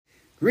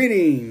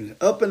Greetings,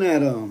 up and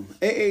at 'em.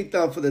 AA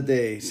thought for the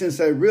day. Since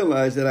I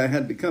realized that I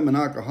had become an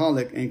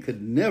alcoholic and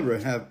could never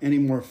have any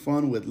more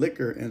fun with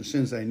liquor, and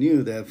since I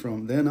knew that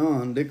from then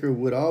on liquor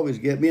would always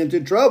get me into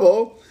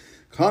trouble,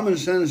 common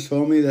sense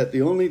told me that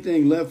the only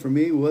thing left for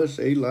me was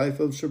a life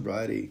of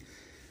sobriety.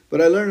 But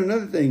I learned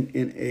another thing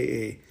in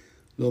AA,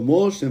 the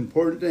most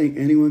important thing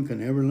anyone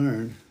can ever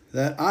learn,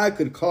 that I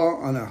could call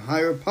on a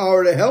higher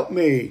power to help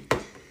me.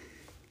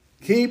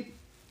 Keep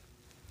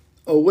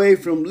away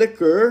from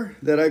liquor,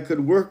 that I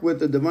could work with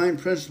the divine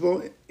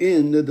principle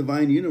in the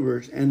divine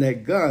universe, and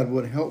that God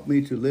would help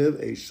me to live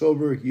a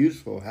sober,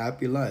 useful,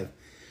 happy life.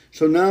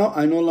 So now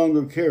I no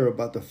longer care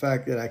about the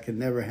fact that I can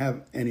never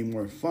have any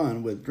more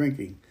fun with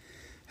drinking.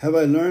 Have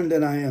I learned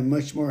that I am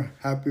much more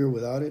happier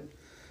without it?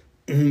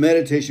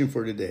 Meditation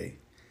for today.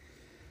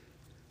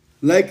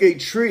 Like a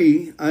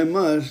tree, I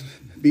must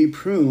be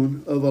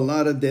pruned of a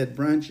lot of dead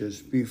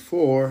branches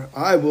before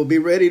I will be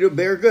ready to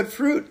bear good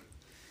fruit.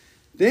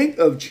 Think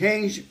of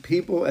changed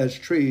people as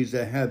trees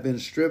that have been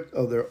stripped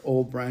of their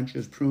old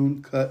branches,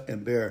 pruned, cut,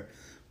 and bare.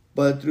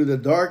 But through the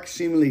dark,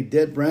 seemingly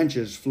dead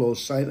branches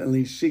flows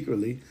silently,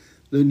 secretly,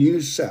 the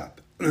new sap,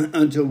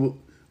 until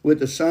with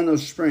the sun of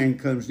spring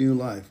comes new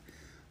life.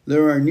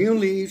 There are new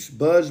leaves,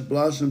 buds,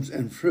 blossoms,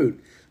 and fruit,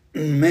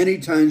 many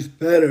times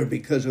better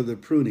because of the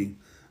pruning.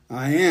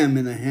 I am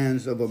in the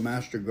hands of a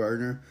master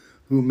gardener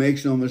who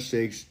makes no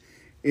mistakes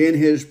in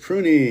his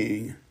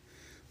pruning.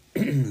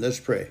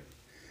 Let's pray.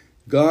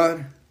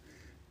 God,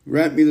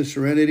 grant me the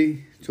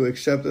serenity to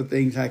accept the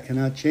things I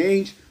cannot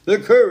change, the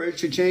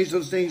courage to change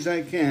those things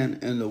I can,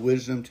 and the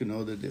wisdom to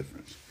know the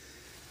difference.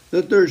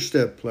 The third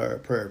step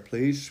prayer,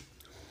 please.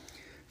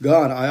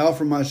 God, I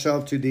offer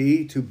myself to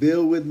Thee to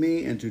build with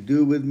me and to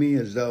do with me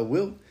as Thou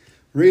wilt.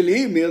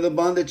 Relieve me of the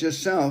bondage of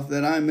self,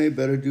 that I may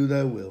better do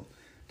Thy will.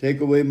 Take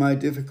away my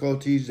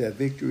difficulties, that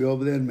victory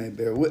over them may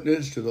bear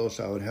witness to those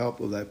I would help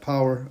of Thy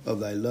power, of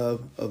Thy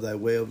love, of Thy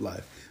way of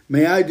life.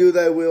 May I do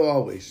Thy will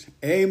always.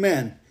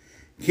 Amen.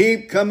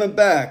 Keep coming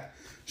back.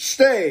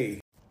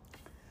 Stay.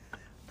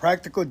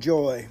 Practical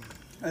Joy.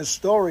 A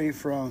story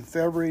from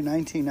February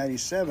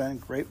 1997,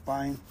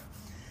 Grapevine.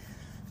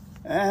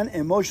 And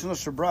Emotional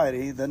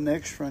Sobriety, The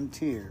Next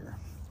Frontier.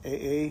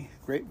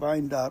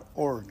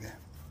 aagrapevine.org.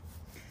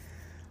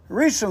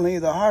 Recently,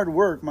 the hard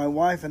work my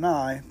wife and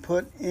I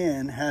put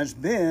in has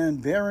been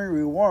bearing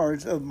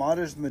rewards of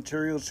modest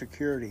material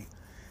security.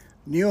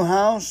 New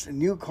house,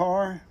 new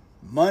car,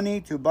 money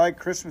to buy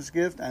Christmas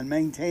gift, and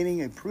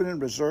maintaining a prudent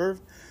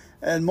reserve,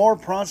 and more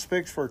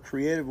prospects for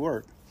creative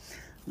work.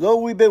 Though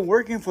we've been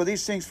working for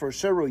these things for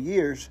several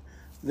years,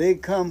 they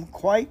come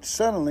quite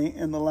suddenly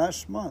in the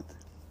last month.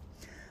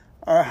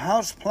 Our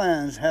house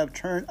plans have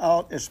turned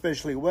out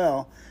especially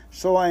well,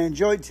 so I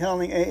enjoy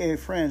telling AA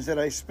friends that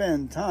I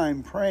spend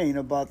time praying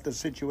about the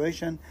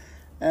situation,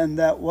 and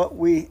that what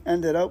we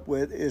ended up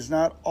with is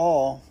not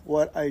all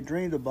what I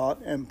dreamed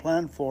about and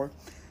planned for.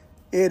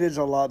 It is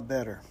a lot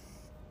better.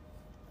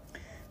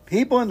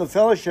 People in the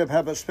fellowship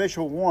have a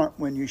special warmth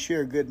when you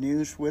share good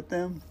news with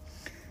them.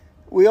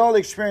 We all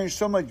experience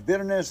so much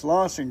bitterness,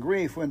 loss, and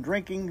grief when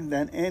drinking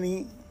than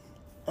any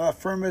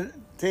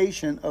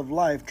affirmation of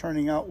life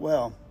turning out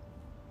well.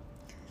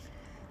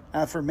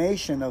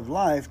 Affirmation of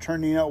life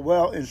turning out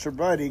well in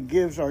sobriety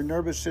gives our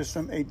nervous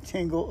system a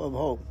tingle of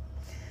hope.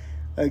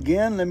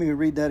 Again, let me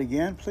read that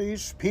again,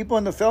 please. People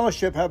in the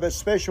fellowship have a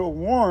special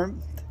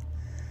warmth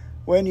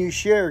when you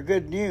share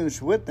good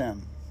news with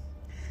them.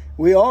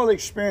 We all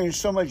experience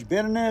so much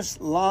bitterness,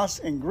 loss,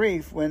 and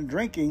grief when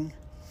drinking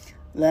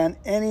than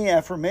any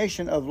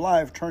affirmation of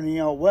life turning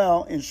out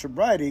well in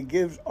sobriety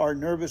gives our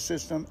nervous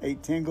system a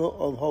tingle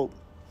of hope.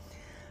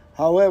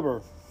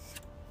 However,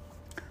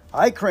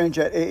 I cringe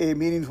at AA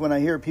meetings when I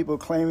hear people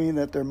claiming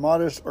that their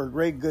modest or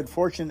great good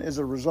fortune is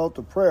a result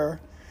of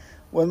prayer.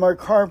 When my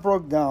car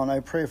broke down, I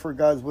pray for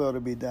God's will to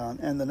be done.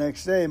 And the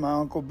next day, my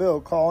Uncle Bill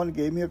called and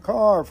gave me a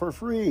car for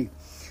free.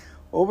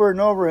 Over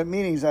and over at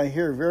meetings, I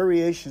hear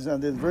variations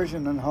on this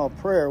version on how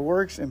prayer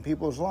works in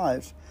people's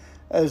lives,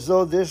 as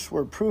though this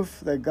were proof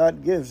that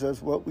God gives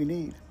us what we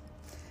need.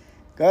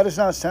 God is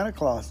not Santa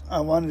Claus, I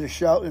wanted to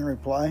shout in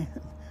reply.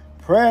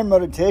 Prayer and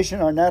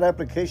meditation are not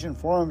application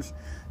forms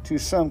to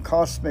some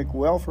cosmic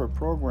welfare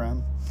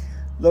program.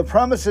 The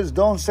promises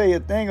don't say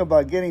a thing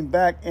about getting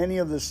back any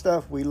of the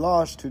stuff we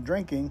lost to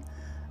drinking.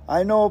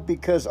 I know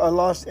because I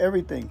lost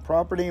everything,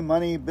 property,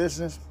 money,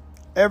 business,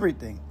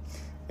 everything.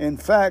 In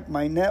fact,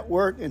 my net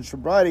worth in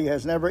sobriety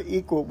has never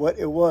equaled what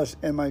it was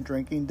in my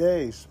drinking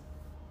days.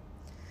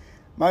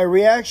 My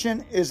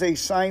reaction is a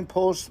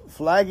signpost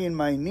flagging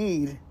my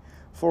need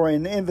for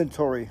an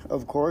inventory,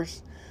 of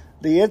course.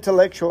 The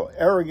intellectual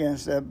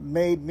arrogance that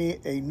made me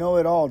a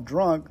know-it-all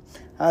drunk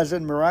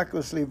hasn't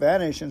miraculously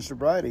vanished in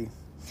sobriety,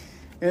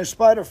 in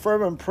spite of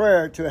fervent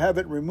prayer to have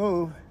it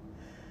removed.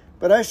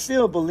 But I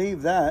still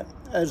believe that,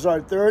 as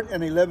our third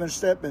and 11th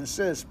step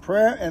insists,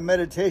 prayer and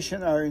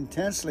meditation are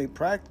intensely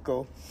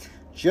practical,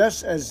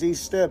 just as these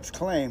steps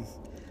claim.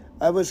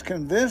 I was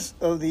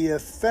convinced of the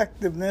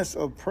effectiveness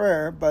of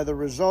prayer by the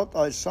result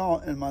I saw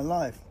in my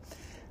life.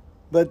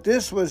 But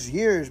this was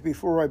years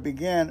before I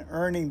began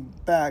earning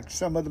back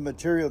some of the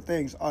material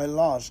things I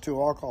lost to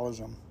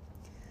alcoholism.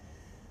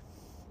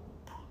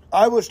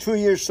 I was 2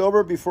 years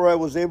sober before I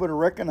was able to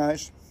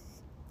recognize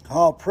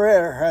how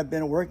prayer had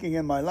been working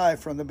in my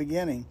life from the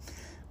beginning.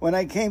 When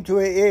I came to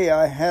AA,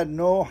 I had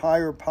no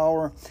higher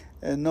power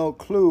and no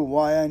clue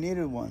why I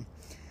needed one.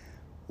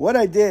 What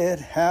I did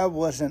have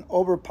was an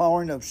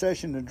overpowering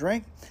obsession to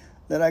drink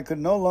that I could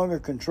no longer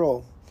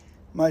control.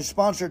 My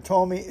sponsor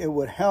told me it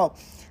would help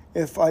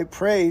if I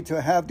prayed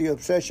to have the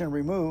obsession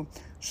removed,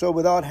 so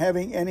without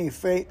having any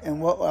faith in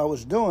what I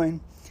was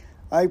doing,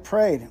 I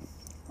prayed.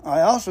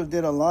 I also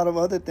did a lot of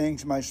other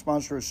things my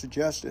sponsor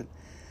suggested,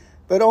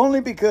 but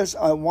only because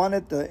I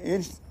wanted the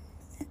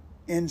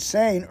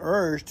insane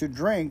urge to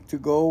drink to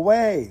go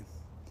away.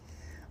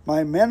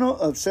 My mental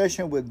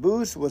obsession with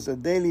booze was a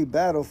daily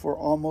battle for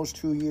almost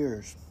 2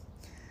 years.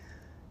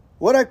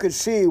 What I could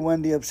see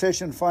when the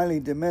obsession finally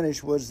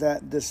diminished was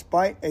that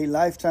despite a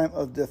lifetime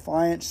of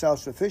defiant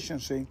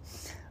self-sufficiency,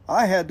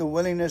 I had the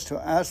willingness to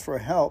ask for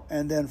help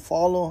and then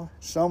follow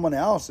someone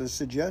else's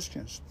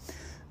suggestions.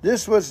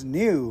 This was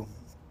new.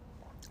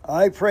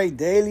 I prayed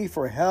daily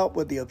for help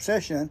with the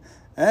obsession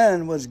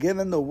and was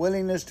given the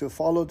willingness to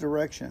follow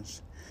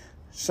directions,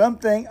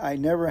 something I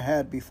never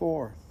had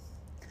before.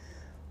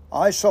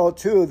 I saw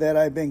too that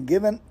I'd been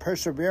given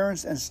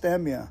perseverance and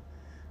stamina.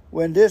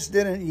 When this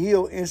didn't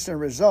yield instant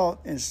result,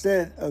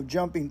 instead of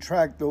jumping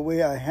track the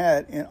way I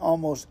had in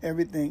almost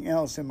everything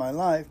else in my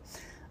life,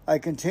 I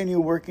continued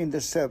working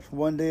the steps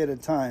one day at a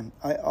time.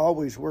 I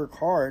always work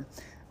hard,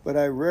 but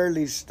I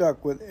rarely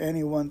stuck with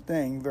any one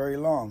thing very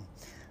long.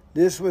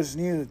 This was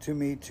new to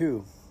me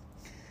too.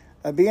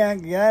 I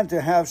began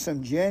to have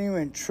some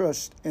genuine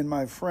trust in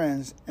my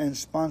friends and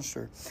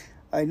sponsor.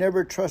 I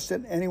never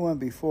trusted anyone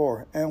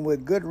before, and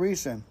with good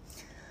reason.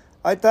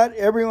 I thought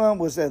everyone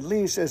was at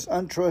least as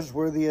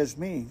untrustworthy as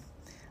me,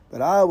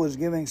 but I was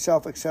giving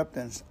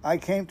self-acceptance. I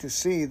came to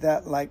see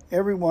that, like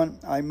everyone,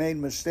 I made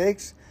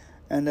mistakes,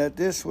 and that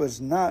this was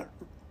not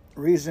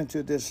reason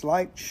to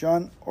dislike,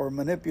 shun, or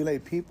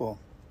manipulate people.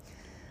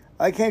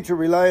 I came to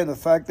rely on the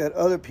fact that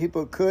other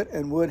people could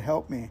and would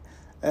help me,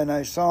 and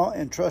I saw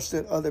and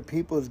trusted other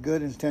people's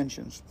good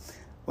intentions.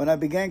 When I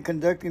began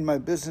conducting my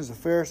business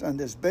affairs on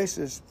this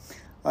basis,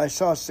 I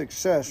saw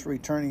success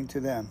returning to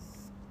them.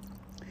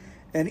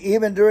 And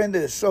even during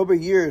the sober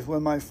years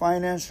when my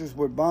finances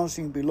were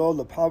bouncing below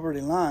the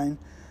poverty line,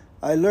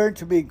 I learned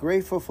to be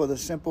grateful for the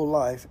simple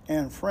life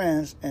and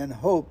friends and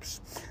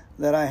hopes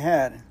that I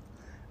had.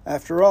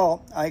 After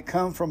all, I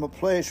come from a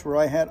place where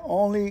I had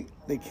only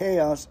the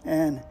chaos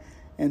and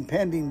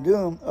impending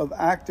doom of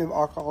active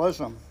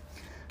alcoholism.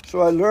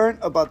 So I learned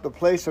about the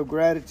place of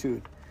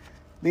gratitude,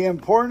 the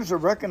importance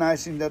of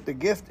recognizing that the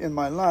gifts in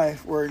my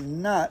life were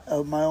not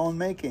of my own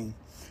making.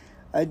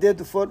 I did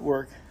the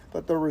footwork,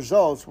 but the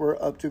results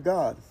were up to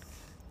God.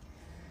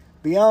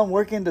 Beyond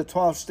working the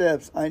 12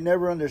 steps, I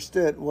never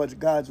understood what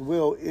God's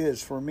will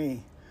is for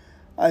me.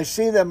 I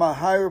see that my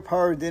higher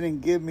power didn't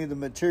give me the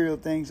material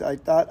things I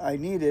thought I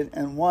needed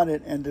and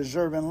wanted and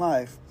deserved in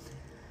life.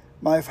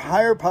 My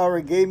higher power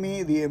gave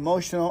me the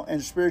emotional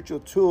and spiritual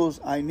tools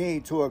I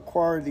need to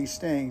acquire these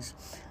things,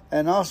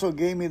 and also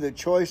gave me the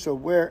choice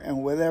of where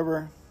and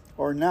whether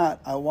or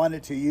not I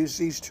wanted to use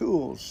these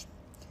tools.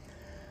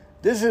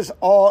 This is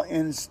all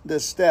in the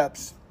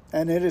steps,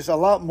 and it is a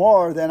lot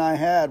more than I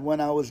had when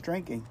I was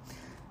drinking.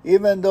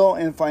 Even though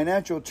in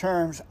financial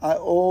terms I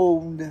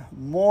owed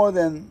more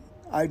than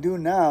I do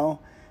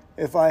now,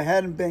 if I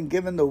hadn't been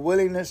given the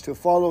willingness to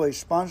follow a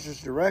sponsor's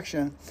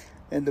direction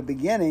in the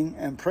beginning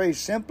and pray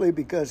simply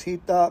because he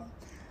thought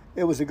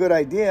it was a good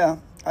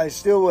idea, I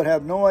still would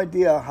have no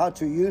idea how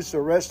to use the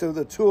rest of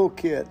the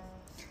toolkit.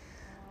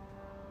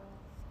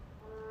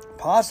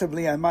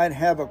 Possibly I might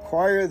have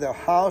acquired the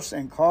house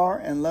and car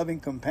and loving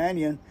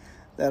companion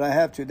that I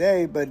have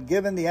today, but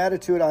given the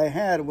attitude I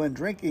had when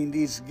drinking,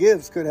 these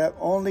gifts could have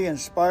only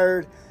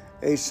inspired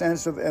a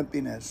sense of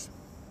emptiness.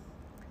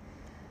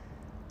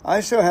 I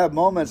still have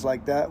moments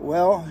like that.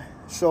 Well,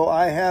 so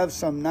I have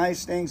some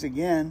nice things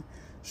again.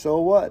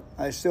 So what?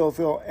 I still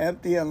feel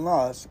empty and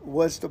lost.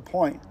 What's the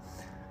point?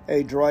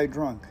 A dry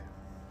drunk.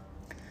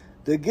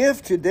 The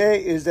gift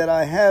today is that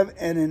I have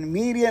an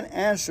immediate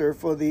answer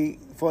for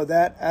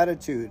that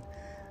attitude.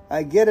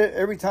 I get it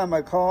every time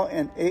I call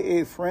an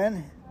AA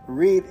friend,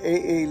 read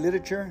AA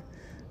literature,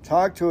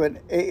 talk to an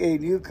AA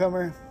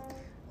newcomer,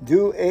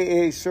 do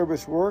AA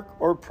service work,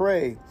 or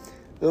pray.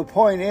 The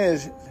point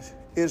is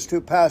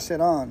to pass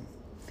it on.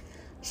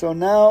 So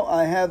now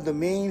I have the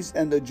means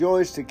and the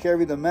joys to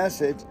carry the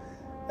message.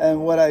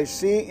 And what I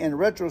see in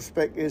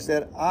retrospect is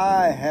that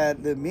I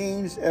had the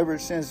means ever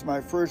since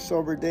my first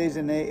sober days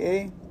in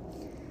AA.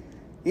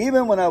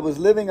 Even when I was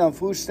living on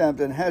food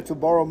stamps and had to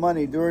borrow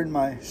money during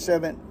my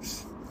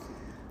 7th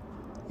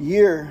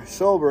year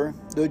sober,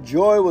 the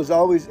joy was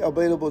always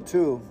available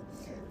too.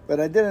 But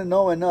I didn't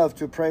know enough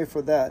to pray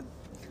for that.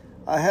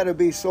 I had to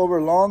be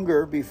sober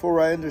longer before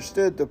I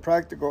understood the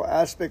practical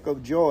aspect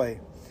of joy.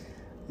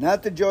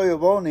 Not the joy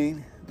of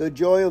owning, the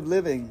joy of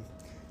living.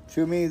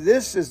 To me,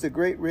 this is the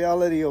great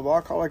reality of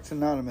Alcoholics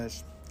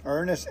Anonymous.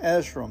 Ernest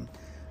Ashram,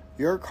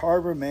 York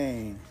Harbor,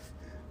 Maine.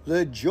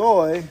 The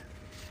joy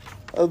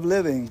of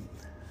living.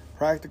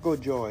 Practical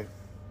joy.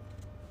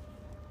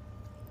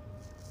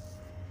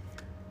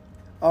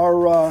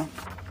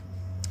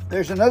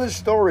 There's another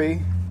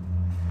story.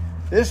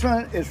 This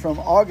one is from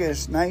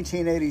August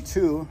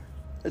 1982.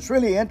 It's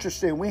really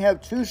interesting. We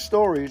have two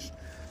stories.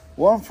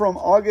 One from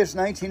August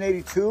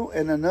 1982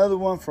 and another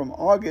one from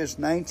August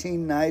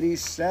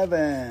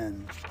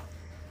 1997.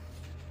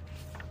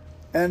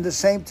 And the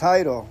same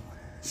title,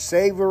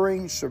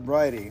 Savoring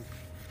Sobriety.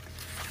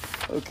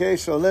 Okay,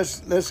 so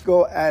let's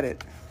go at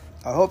it.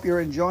 I hope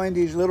you're enjoying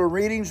these little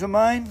readings of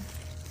mine.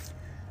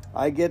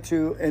 I get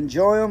to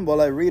enjoy them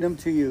while I read them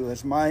to you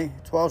as my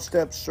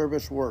 12-step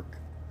service work.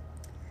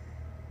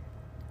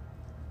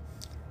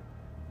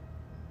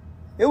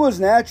 It was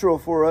natural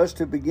for us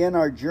to begin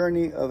our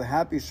journey of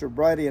happy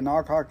sobriety in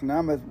Alcoholics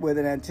Anonymous with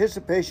an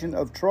anticipation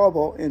of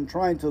trouble in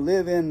trying to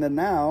live in the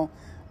now,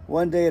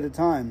 one day at a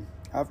time.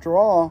 After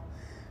all,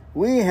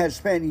 we had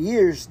spent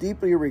years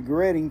deeply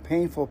regretting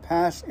painful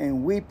past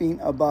and weeping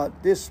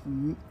about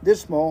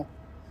dismal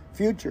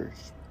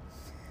futures.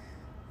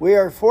 We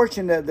are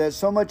fortunate that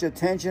so much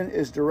attention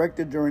is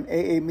directed during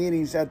AA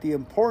meetings at the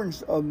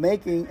importance of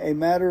making a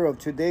matter of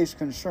today's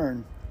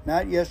concern,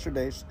 not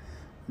yesterday's,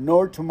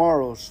 nor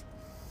tomorrow's.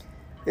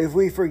 If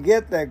we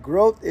forget that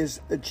growth is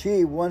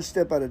achieved one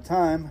step at a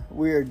time,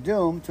 we are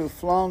doomed to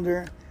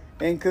flounder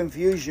in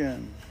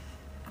confusion.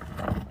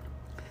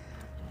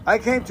 I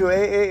came to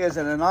AA as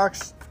an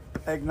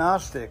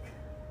agnostic.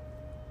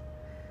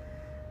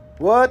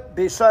 What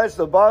besides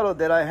the bottle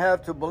did I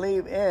have to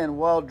believe in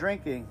while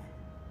drinking?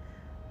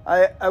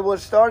 I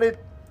was started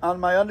on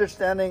my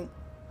understanding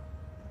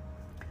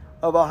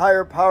of a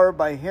higher power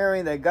by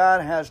hearing that God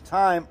has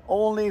time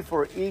only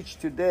for each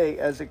today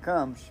as it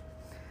comes.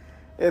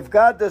 If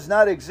God does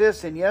not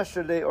exist in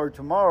yesterday or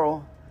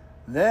tomorrow,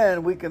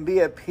 then we can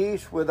be at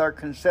peace with our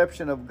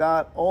conception of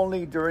God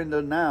only during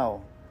the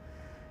now.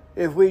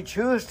 If we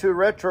choose to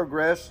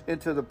retrogress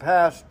into the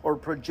past or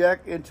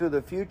project into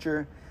the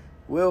future,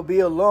 we'll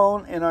be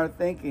alone in our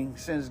thinking,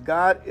 since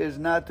God is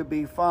not to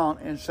be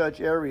found in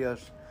such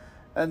areas.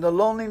 And the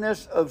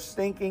loneliness of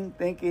stinking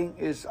thinking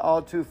is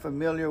all too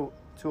familiar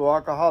to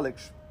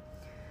alcoholics.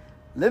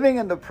 Living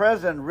in the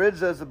present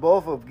rids us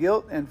both of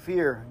guilt and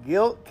fear.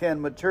 Guilt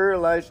can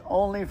materialize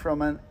only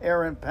from an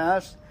errant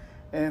past,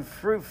 and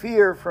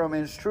fear from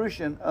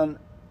intrusion, an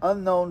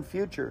unknown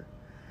future.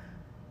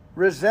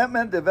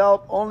 Resentment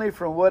develops only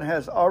from what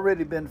has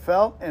already been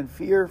felt, and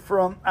fear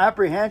from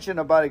apprehension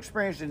about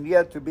experiences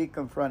yet to be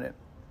confronted.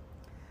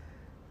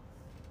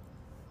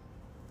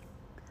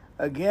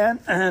 Again,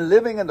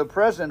 living in the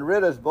present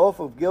rids us both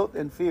of guilt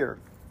and fear.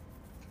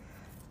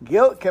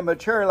 Guilt can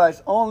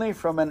materialize only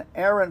from an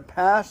errant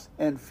past,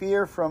 and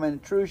fear from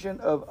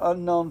intrusion of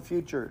unknown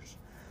futures.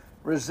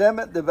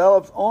 Resentment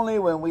develops only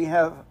when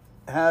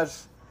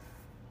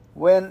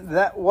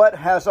what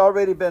has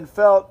already been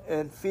felt,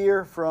 and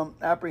fear from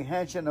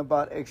apprehension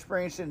about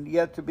experiencing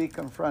yet to be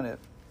confronted.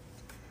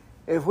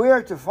 If we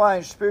are to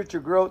find spiritual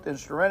growth and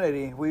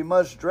serenity, we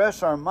must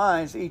dress our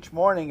minds each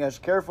morning as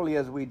carefully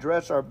as we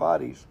dress our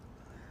bodies.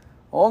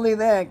 Only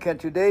then can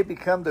today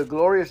become the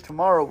glorious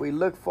tomorrow we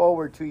look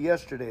forward to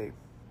yesterday.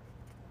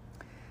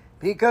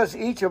 Because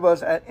each of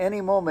us at any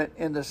moment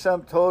in the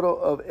sum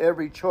total of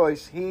every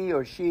choice he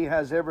or she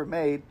has ever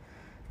made,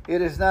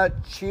 it is not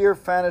sheer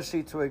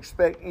fantasy to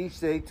expect each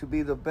day to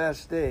be the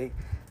best day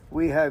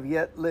we have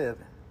yet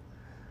lived.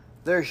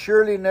 There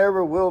surely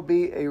never will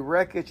be a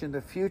wreckage in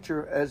the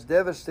future as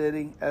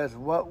devastating as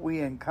what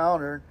we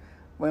encountered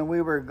when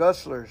we were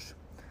gustlers,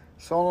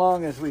 so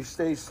long as we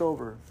stay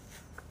sober.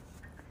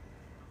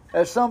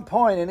 At some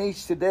point in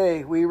each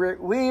today, we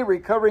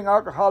recovering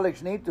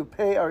alcoholics need to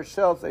pay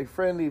ourselves a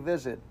friendly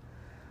visit.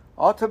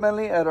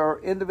 Ultimately, at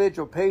our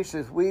individual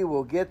paces, we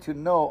will get to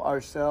know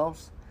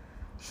ourselves.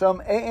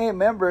 Some AA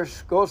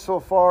members go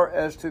so far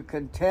as to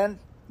contend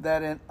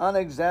that an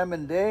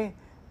unexamined day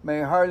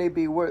may hardly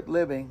be worth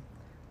living,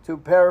 to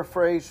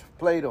paraphrase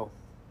Plato.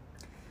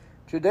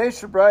 Today's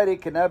sobriety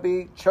cannot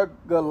be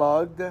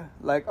chug-a-lugged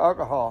like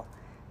alcohol.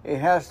 It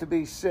has to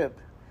be sipped,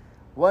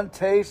 one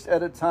taste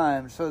at a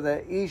time, so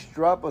that each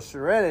drop of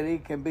serenity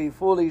can be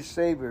fully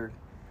savored.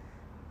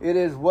 It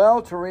is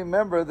well to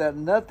remember that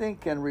nothing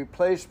can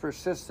replace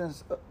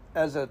persistence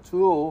as a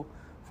tool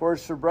for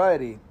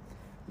sobriety,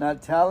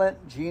 not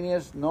talent,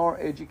 genius, nor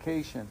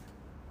education.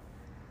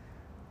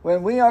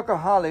 When we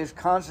alcoholics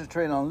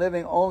concentrate on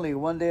living only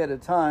one day at a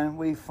time,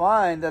 we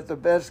find that the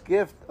best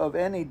gift of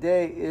any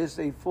day is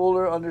a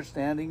fuller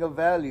understanding of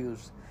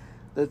values.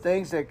 The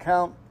things that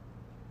count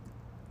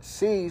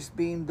cease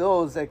being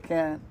those that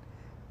can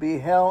be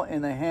held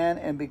in the hand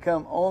and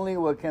become only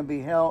what can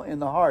be held in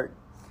the heart.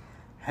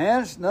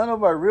 Hence, none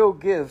of our real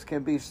gifts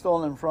can be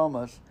stolen from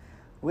us.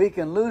 We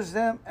can lose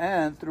them,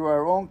 and through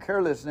our own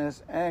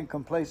carelessness and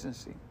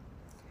complacency.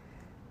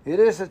 It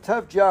is a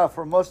tough job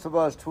for most of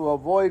us to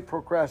avoid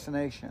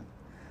procrastination.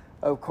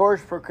 Of course,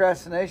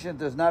 procrastination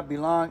does not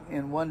belong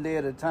in one day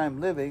at a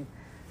time living,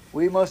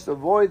 We must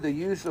avoid the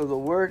use of the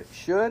word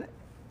should.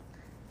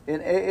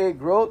 In AA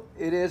growth,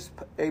 it is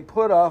a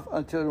put-off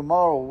until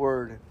tomorrow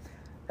word,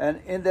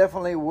 an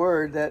indefinite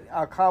word that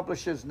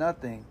accomplishes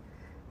nothing.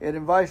 It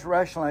invites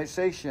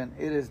rationalization.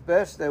 It is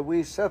best that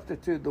we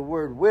substitute the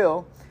word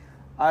will,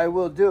 I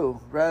will do,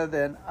 rather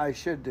than I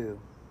should do.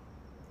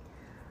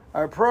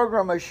 Our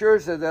program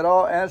assures us that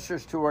all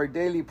answers to our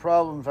daily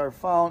problems are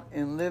found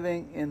in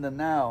living in the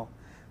now.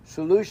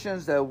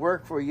 Solutions that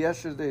work for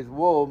yesterday's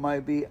woe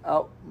might be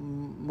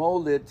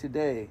outmolded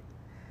today.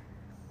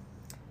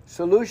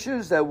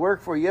 Solutions that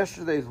work for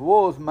yesterday's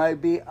woes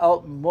might be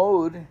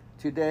outmoded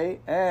today,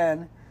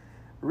 and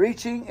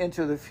reaching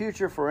into the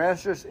future for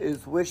answers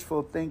is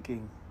wishful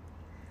thinking.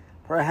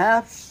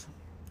 Perhaps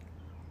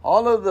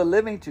all of the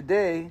living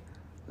today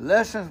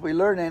lessons we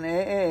learn in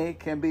AA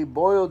can be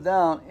boiled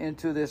down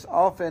into this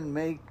often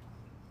made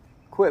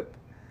quip.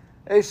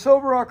 A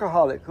sober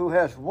alcoholic who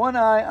has one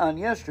eye on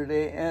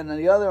yesterday and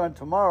the other on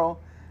tomorrow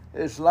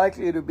is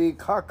likely to be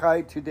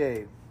cockeyed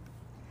today.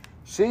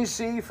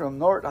 CC from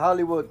North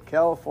Hollywood,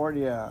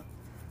 California.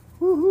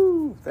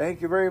 Woohoo!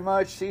 Thank you very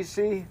much,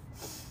 CC.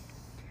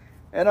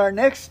 And our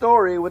next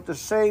story with the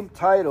same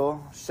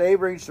title,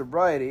 Savoring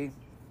Sobriety,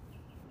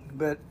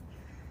 but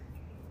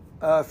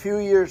a few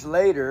years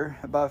later,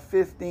 about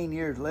 15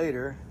 years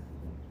later,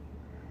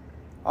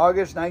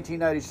 August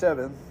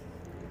 1997,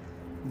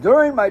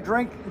 during my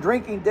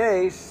drinking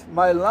days,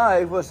 my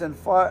life was in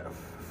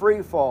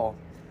free fall.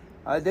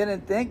 I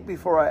didn't think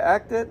before I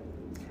acted,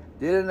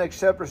 didn't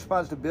accept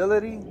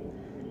responsibility,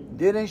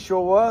 didn't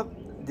show up,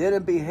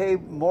 didn't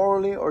behave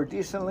morally or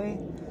decently.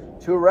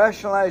 To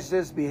rationalize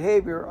this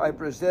behavior, I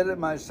presented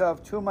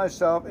myself to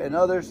myself and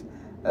others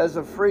as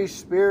a free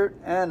spirit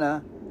and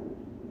a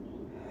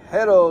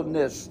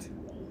hedonist.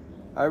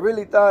 I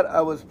really thought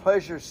I was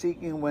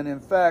pleasure-seeking when in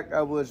fact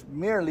I was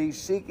merely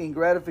seeking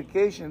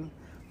gratification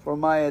for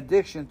my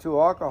addiction to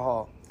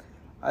alcohol.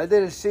 I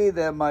didn't see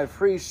that my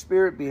free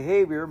spirit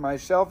behavior, my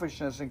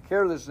selfishness and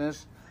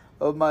carelessness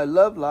of my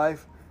love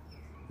life,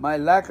 my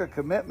lack of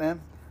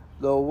commitment,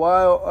 the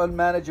wild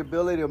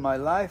unmanageability of my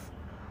life,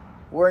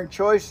 weren't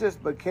choices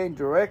but came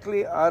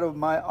directly out of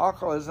my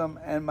alcoholism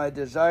and my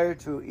desire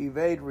to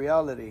evade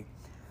reality.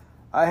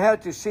 I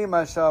had to see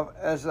myself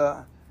as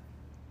a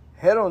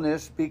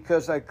hedonist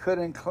because I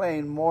couldn't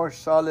claim more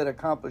solid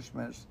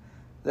accomplishments.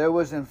 There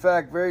was in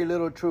fact very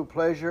little true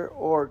pleasure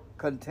or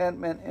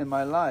contentment in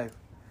my life.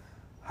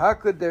 How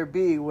could there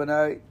be when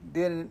I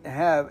didn't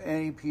have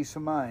any peace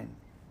of mind?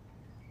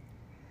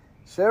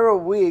 Several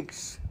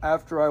weeks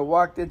after I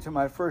walked into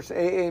my first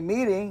AA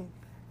meeting,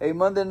 a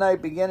Monday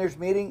night beginners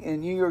meeting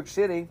in New York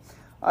City,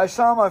 I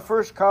saw my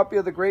first copy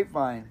of The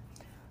Grapevine.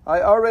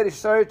 I already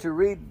started to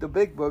read the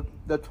big book,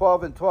 The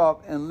 12 and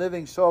 12 and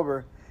Living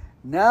Sober.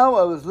 Now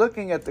I was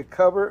looking at the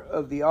cover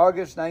of the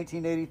August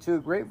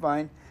 1982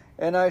 Grapevine,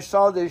 and I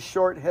saw this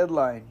short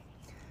headline,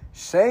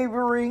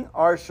 Savoring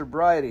Our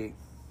Sobriety.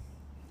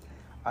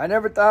 I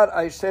never thought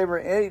I'd savor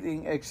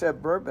anything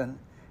except bourbon,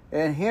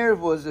 and here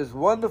was this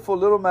wonderful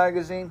little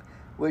magazine,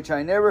 which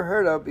I never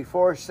heard of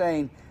before,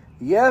 saying,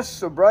 yes,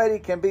 sobriety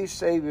can be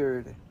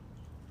savored.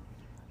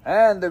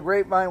 And the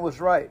Grapevine was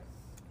right.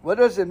 What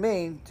does it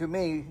mean to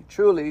me,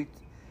 truly,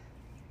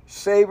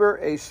 savor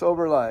a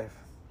sober life?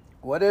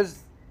 What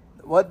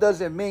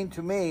does it mean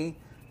to me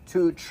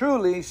to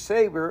truly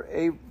savor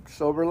a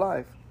sober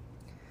life?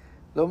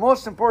 The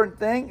most important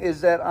thing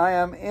is that I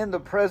am in the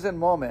present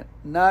moment,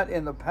 not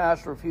in the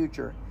past or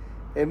future.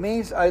 It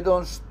means I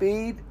don't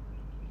speed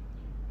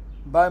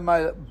by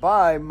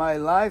my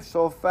life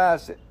so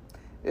fast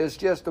it's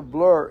just a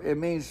blur. It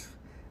means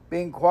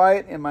being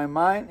quiet in my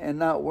mind and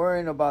not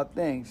worrying about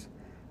things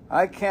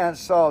I can't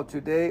solve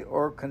today,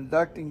 or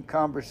conducting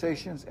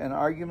conversations and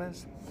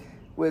arguments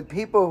with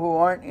people who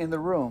aren't in the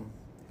room.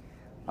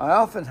 I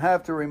often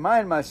have to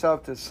remind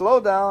myself to slow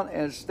down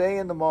and stay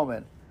in the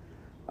moment.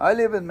 I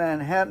live in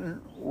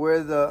Manhattan,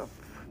 where the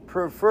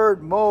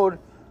preferred mode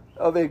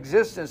of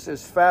existence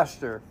is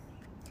faster.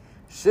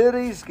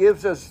 Cities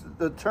gives us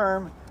the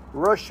term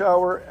rush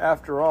hour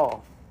after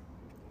all.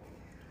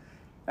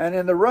 And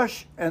in the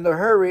rush and the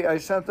hurry, I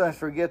sometimes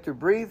forget to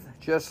breathe,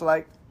 just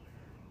like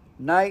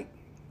night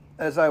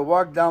as I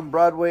walk down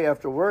Broadway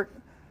after work.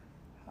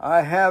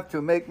 I have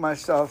to make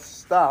myself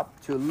stop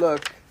to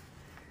look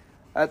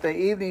at the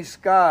evening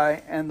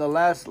sky and the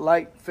last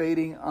light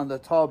fading on the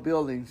tall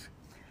buildings.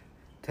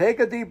 Take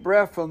a deep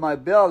breath from my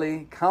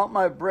belly, count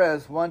my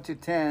breaths 1 to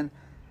 10,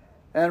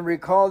 and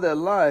recall that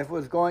life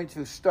was going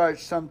to start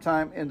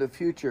sometime in the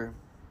future.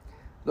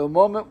 The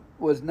moment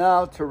was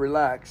now to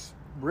relax.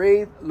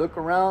 Breathe, look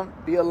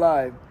around, be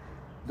alive.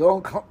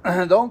 Don't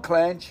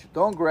clench,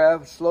 don't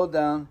grab, slow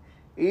down.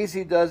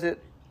 Easy does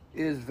it.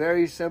 It is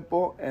very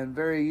simple and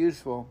very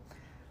useful.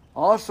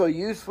 Also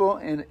useful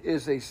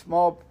is a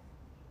small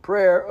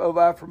prayer of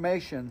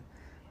affirmation.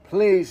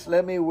 Please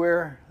let me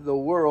wear the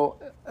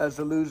world as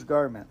a loose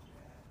garment.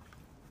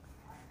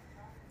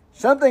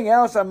 Something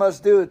else I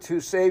must do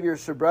to save your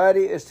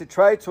sobriety is to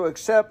try to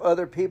accept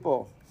other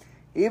people.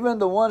 even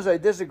the ones I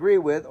disagree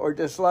with or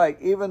dislike,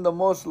 even the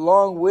most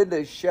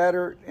long-winded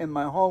chatter in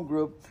my home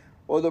group,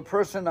 or the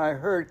person I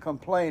heard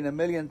complain a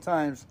million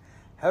times.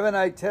 Haven't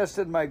I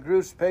tested my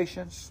group's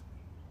patience?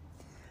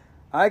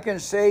 I can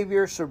save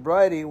your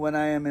sobriety when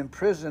I am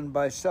imprisoned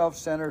by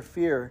self-centered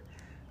fear.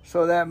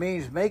 So that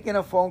means making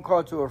a phone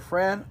call to a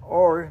friend,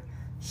 or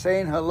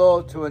saying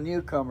hello to a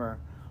newcomer,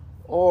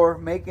 or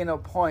making a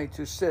point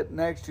to sit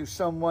next to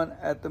someone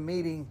at the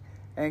meeting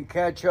and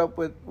catch up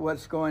with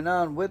what's going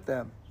on with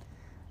them.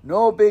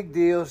 No big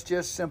deals,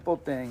 just simple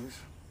things.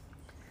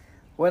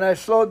 When I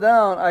slow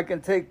down, I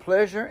can take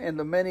pleasure in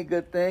the many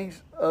good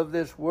things of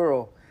this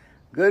world.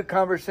 Good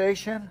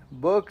conversation,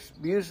 books,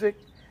 music,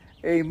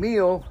 a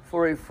meal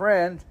for a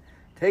friend,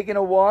 taking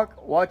a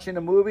walk, watching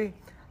a movie,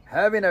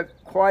 having a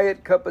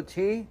quiet cup of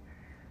tea.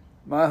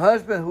 My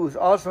husband, who's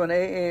also an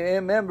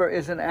AAM member,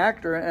 is an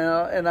actor,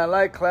 and I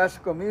like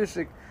classical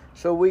music,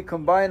 so we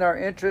combine our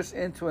interests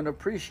into an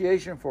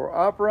appreciation for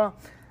opera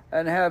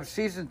and have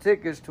season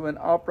tickets to an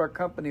opera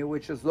company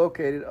which is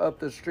located up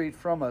the street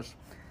from us.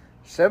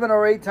 7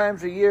 or 8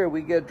 times a year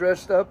we get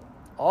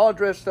all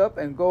dressed up,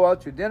 and go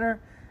out to dinner,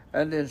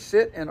 and then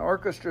sit in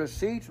orchestra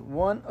seats,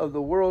 one of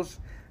the world's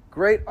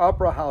great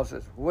opera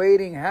houses,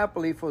 waiting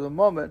happily for the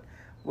moment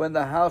when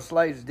the house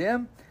lights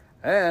dim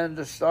and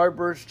the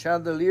starburst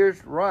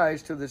chandeliers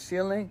rise to the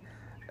ceiling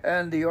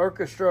and the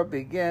orchestra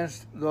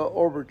begins the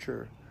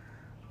overture.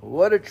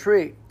 What a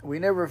treat. We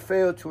never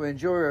fail to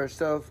enjoy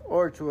ourselves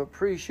or to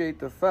appreciate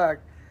the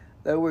fact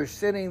that we're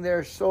sitting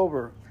there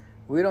sober.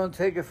 We don't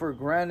take it for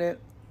granted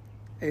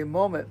a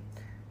moment.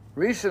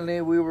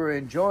 Recently, we were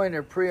enjoying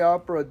a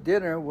pre-opera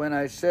dinner when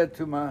I said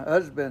to my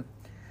husband,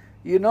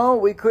 "You know,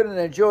 we couldn't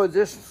enjoy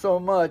this so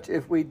much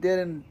if we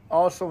didn't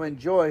also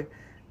enjoy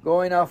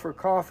going out for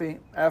coffee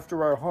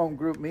after our home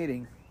group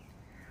meeting.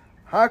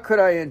 How could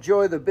I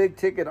enjoy the big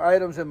ticket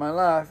items in my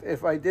life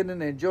if I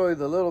didn't enjoy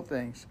the little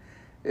things?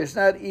 It's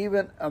not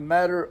even a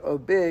matter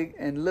of big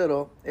and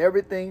little.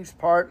 Everything's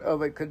part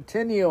of a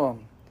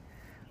continuum."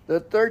 The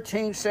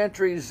 13th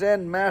century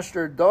Zen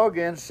master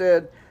Dogen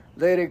said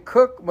that a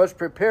cook must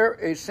prepare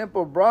a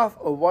simple broth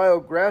of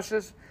wild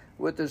grasses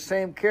with the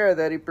same care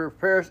that he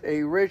prepares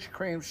a rich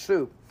cream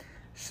soup.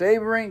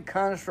 Savoring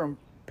comes from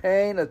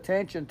paying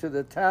attention to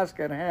the task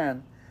at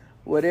hand,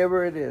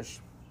 whatever it is.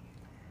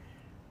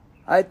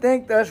 I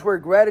think that's where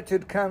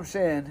gratitude comes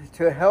in,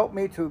 to help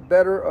me to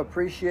better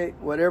appreciate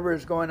whatever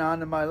is going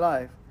on in my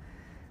life.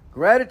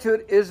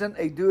 Gratitude isn't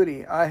a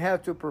duty I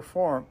have to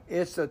perform.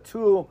 It's a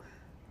tool,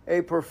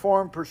 a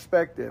form of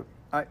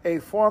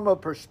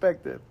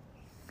perspective.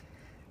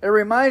 It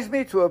reminds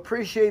me to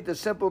appreciate the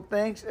simple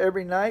things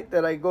every night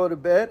that I go to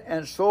bed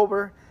and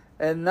sober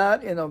and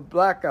not in a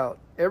blackout.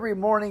 Every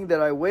morning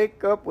that I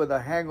wake up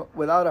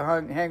without a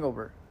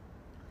hangover.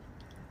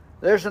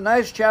 There's a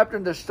nice chapter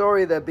in the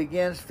story that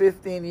begins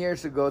 15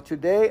 years ago.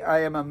 Today, I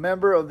am a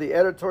member of the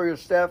editorial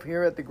staff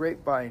here at the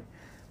Grapevine.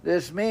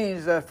 This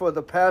means that for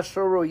the past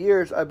several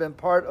years, I've been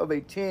part of a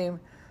team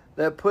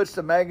that puts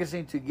the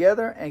magazine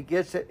together and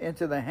gets it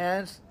into the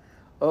hands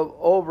of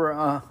over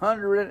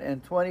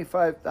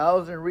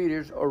 125,000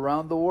 readers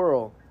around the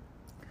world.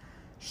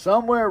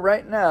 Somewhere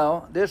right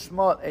now, this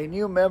month, a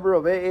new member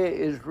of AA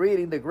is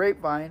reading the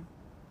Grapevine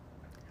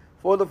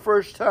for the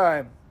first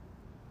time.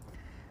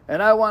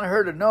 And I want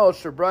her to know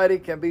sobriety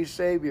can be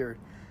savored.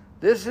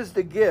 This is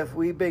the gift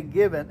we've been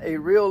given, a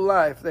real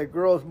life that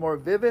grows more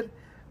vivid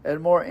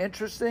and more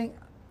interesting,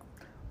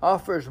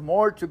 offers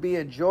more to be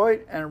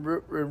enjoyed and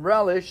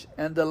relished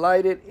and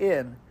delighted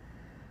in.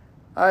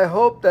 I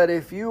hope that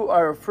if you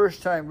are a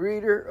first-time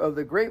reader of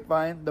the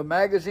Grapevine, the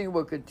magazine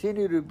will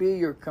continue to be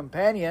your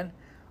companion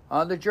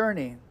on the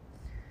journey.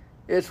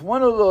 It's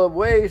one of the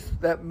ways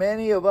that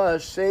many of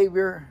us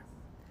savor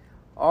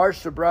our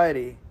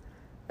sobriety,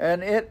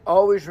 and it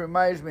always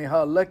reminds me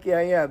how lucky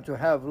I am to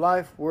have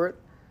life worth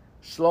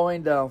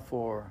slowing down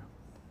for.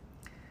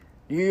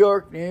 New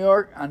York, New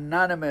York,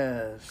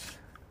 Anonymous.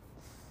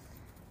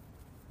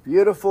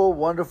 Beautiful,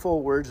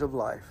 wonderful words of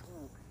life.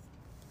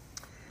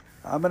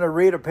 I'm going to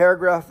read a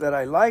paragraph that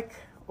I like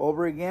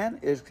over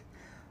again.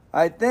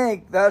 I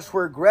think that's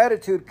where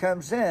gratitude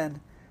comes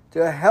in,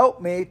 to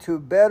help me to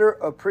better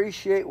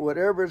appreciate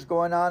whatever is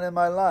going on in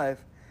my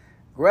life.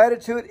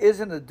 Gratitude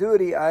isn't a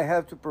duty I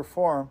have to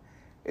perform.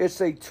 It's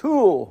a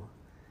tool,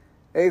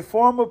 a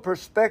form of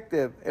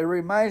perspective. It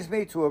reminds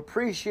me to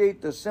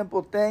appreciate the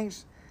simple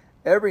things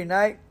every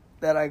night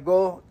that I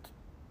go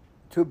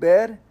to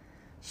bed,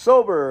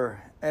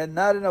 sober and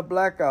not in a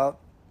blackout,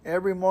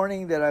 every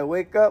morning that I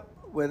wake up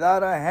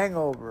without a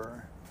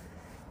hangover.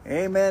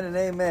 Amen and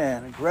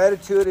amen.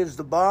 Gratitude is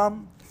the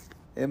bomb.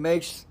 It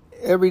makes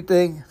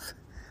everything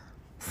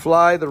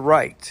fly the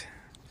right.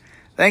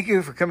 Thank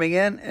you for coming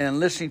in and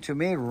listening to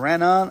me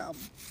rant on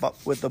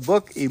with the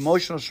book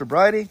Emotional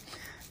Sobriety,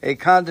 a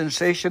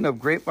condensation of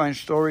Grapevine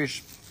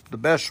stories, the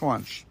best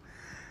ones.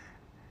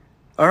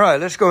 All right,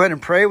 let's go ahead and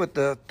pray with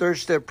the third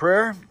step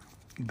prayer.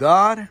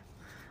 God,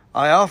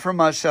 I offer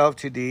myself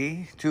to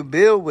thee to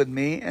build with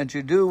me and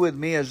to do with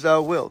me as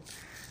thou wilt.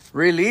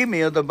 Relieve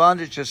me of the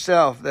bondage of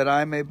self, that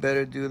I may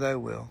better do thy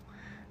will.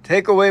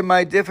 Take away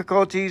my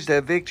difficulties,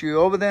 that victory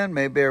over them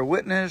may bear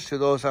witness to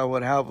those I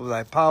would help of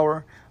thy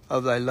power,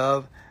 of thy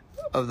love,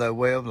 of thy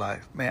way of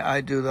life. May I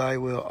do thy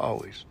will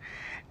always.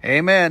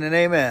 Amen and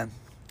amen.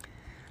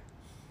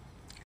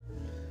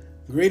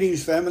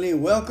 Greetings, family,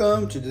 and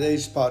welcome to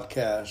today's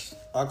podcast.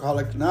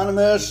 Alcoholics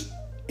Anonymous,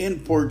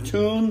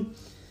 importune,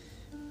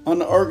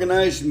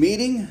 unorganized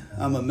meeting.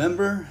 I'm a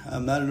member.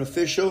 I'm not an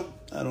official.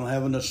 I don't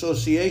have an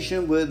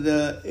association with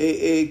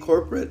AA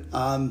corporate.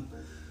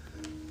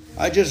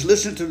 I just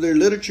listen to their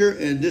literature,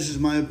 and this is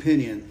my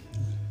opinion.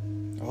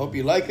 I hope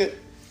you like it.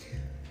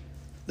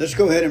 Let's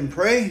go ahead and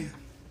pray.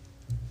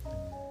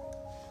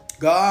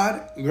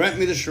 God, grant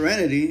me the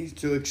serenity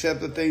to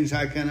accept the things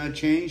I cannot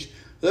change,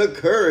 the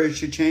courage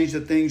to change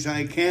the things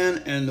I can,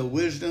 and the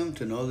wisdom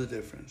to know the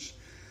difference.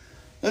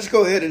 Let's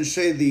go ahead and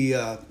say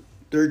the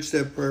third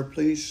step prayer,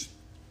 please.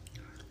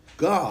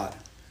 God,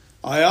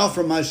 I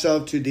offer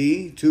myself to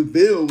thee to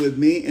build with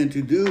me and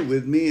to do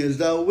with me as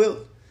thou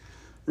wilt.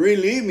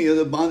 Relieve me of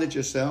the bondage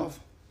of self,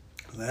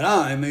 that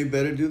I may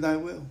better do thy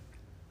will.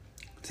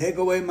 Take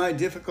away my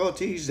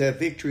difficulties, that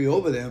victory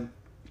over them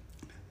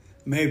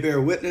may bear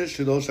witness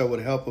to those I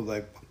would help of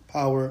thy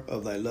power,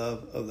 of thy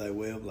love, of thy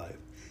way of life.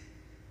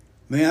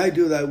 May I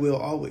do thy will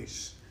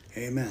always.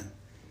 Amen.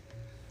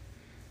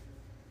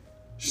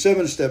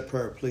 7-step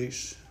prayer,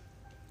 please.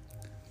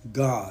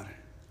 God,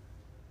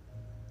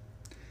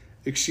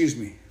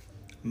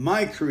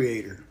 my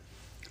Creator,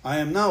 I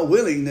am now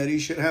willing that he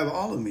should have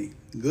all of me,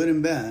 good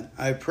and bad.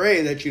 I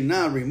pray that you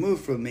now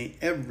remove from me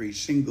every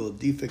single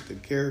defect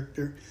of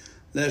character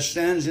that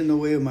stands in the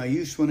way of my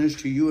usefulness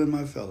to you and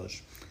my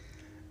fellows.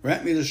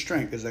 Grant me the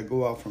strength as I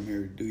go out from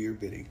here to do your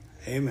bidding.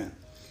 Amen.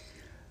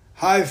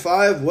 High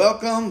five.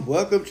 Welcome.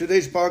 Welcome to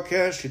today's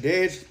podcast.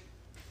 Today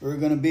we're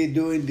going to be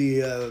doing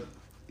the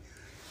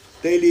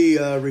daily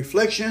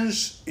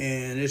reflections,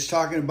 and it's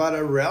talking about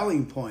a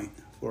rallying point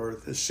for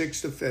the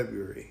 6th of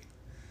February.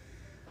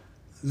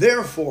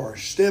 Therefore,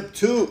 step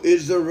 2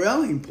 is the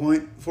rallying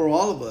point for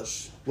all of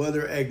us,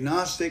 whether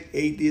agnostic,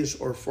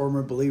 atheists, or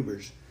former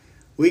believers.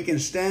 We can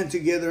stand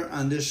together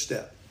on this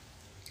step.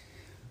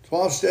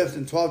 12 Steps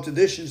and 12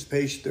 Traditions,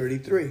 page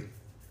 33.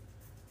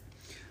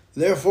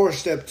 Therefore,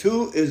 step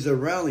 2 is the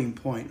rallying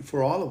point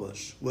for all of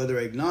us, whether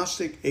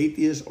agnostic,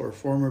 atheists, or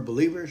former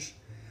believers.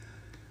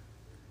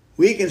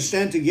 We can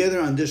stand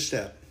together on this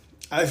step.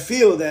 I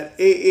feel that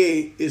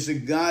AA is a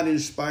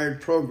God-inspired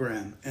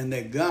program and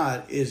that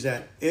God is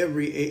at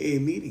every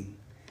AA meeting.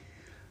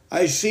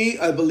 I see,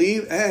 I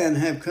believe, and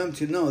have come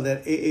to know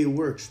that AA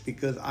works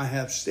because I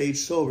have stayed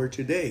sober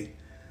today.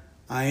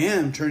 I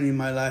am turning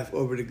my life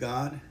over to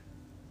God,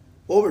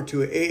 over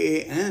to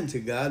AA and to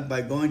God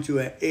by going to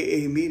an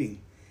AA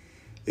meeting.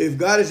 If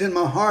God is in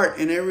my heart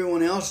and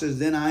everyone else's,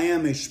 then I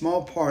am a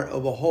small part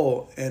of a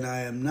whole and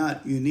I am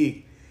not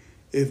unique.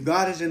 If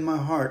God is in my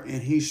heart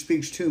and he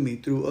speaks to me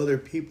through other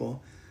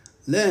people,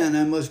 then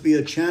I must be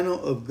a channel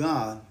of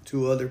God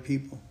to other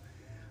people.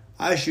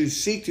 I should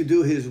seek to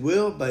do his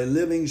will by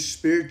living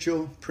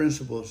spiritual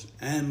principles,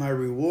 and my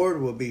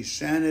reward will be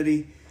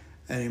sanity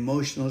and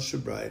emotional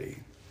sobriety.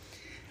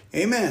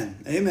 Amen.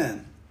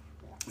 Amen.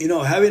 You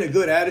know, having a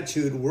good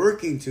attitude,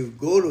 working to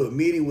go to a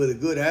meeting with a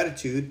good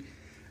attitude,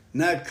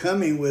 not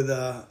coming with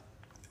a,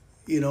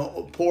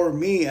 poor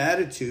me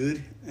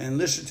attitude and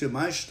listen to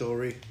my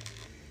story.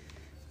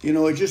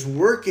 Just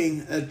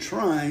working at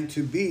trying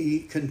to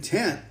be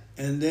content,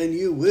 and then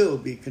you will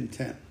be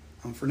content.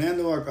 I'm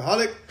Fernando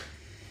Alcoholic.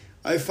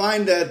 I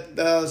find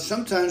that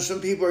sometimes some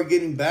people are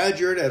getting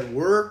badgered at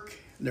work,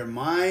 their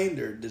mind,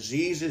 their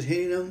disease is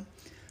hitting them.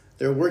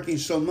 They're working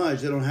so much,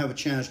 they don't have a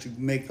chance to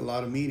make a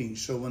lot of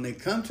meetings. So when they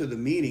come to the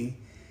meeting,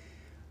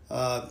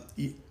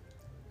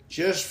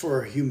 just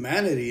for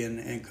humanity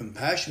and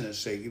compassionate's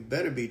sake, you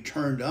better be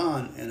turned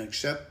on and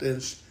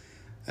acceptance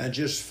and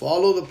just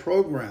follow the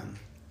program.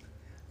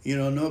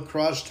 No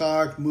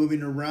crosstalk,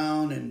 moving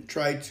around and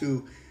try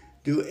to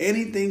do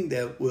anything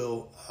that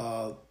will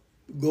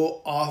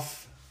go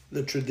off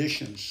the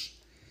traditions.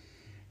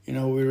 We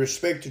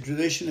respect the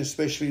tradition,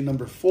 especially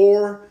number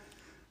 4,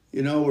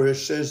 where it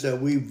says that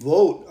we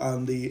vote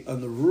on the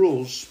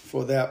rules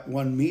for that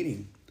one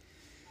meeting.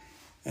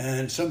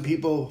 And some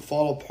people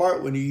fall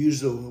apart when you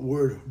use the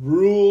word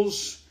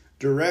rules,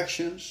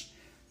 directions,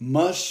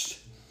 must.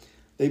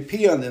 They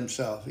pee on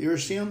themselves. You ever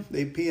see them?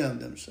 They pee on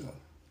themselves.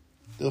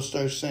 They'll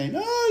start saying,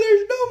 oh,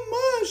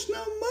 there's no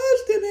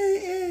must in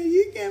AA.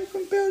 You can't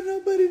compel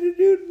nobody to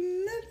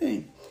do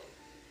nothing.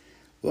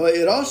 Well,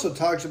 it also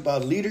talks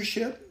about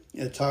leadership.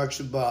 It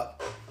talks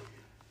about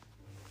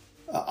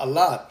a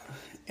lot.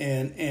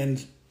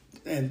 And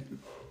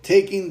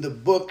taking the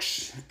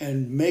books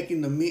and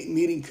making the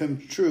meeting come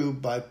true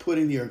by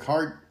putting your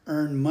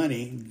hard-earned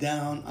money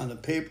down on the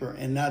paper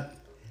and not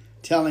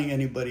telling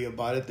anybody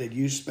about it, that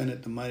you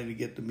spent the money to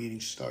get the meeting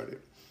started,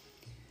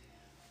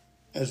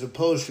 as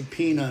opposed to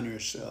peeing on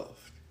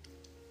yourself.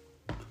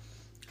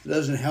 It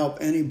doesn't help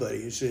anybody.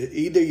 It's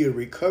either you're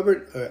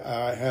recovered or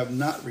I have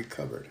not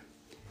recovered.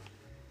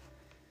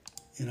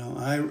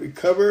 I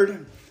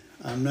recovered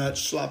I'm not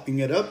slopping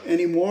it up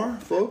anymore,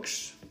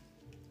 folks.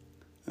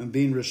 I'm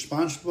being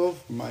responsible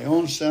for my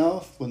own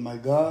self, with my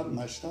God and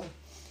my stuff.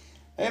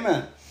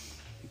 Amen.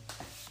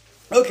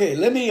 Okay,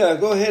 let me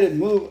go ahead and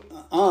move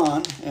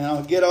on, and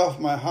I'll get off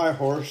my high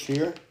horse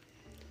here.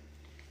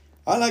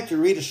 I like to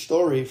read a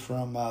story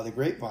from the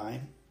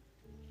grapevine.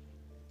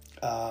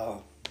 I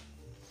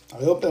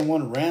opened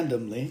one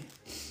randomly.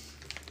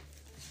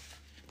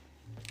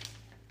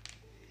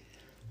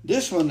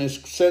 This one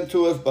is sent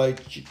to us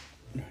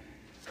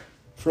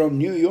from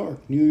New York.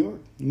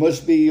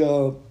 Must be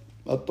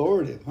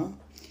authoritative, huh?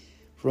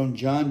 From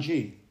John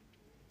G.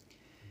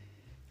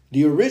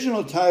 The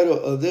original title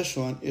of this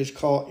one is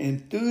called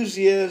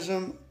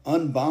Enthusiasm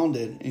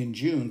Unbounded in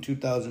June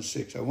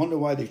 2006. I wonder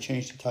why they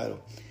changed the title.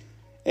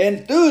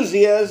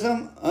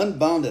 Enthusiasm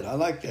Unbounded. I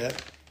like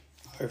that.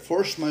 I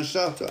force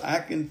myself to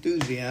act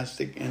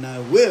enthusiastic, and I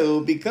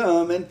will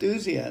become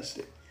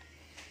enthusiastic.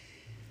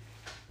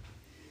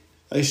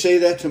 I say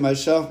that to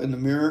myself in the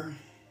mirror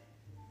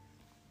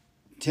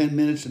 10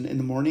 minutes in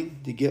the morning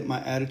to get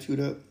my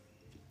attitude up.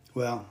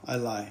 Well, I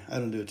lie. I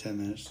don't do it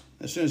 10 minutes.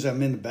 As soon as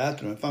I'm in the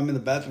bathroom, if I'm in the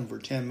bathroom for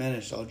 10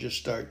 minutes, I'll just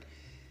start.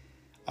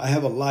 I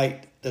have a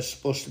light that's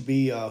supposed to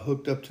be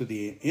hooked up to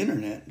the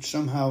internet.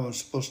 Somehow I'm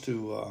supposed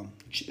to,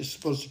 it's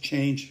supposed to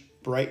change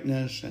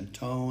brightness and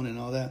tone and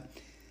all that.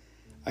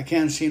 I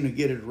can't seem to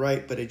get it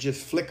right, but it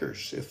just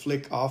flickers. It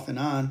flick off and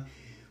on.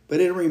 But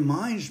it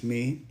reminds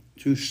me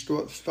to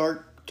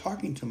start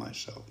talking to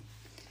myself.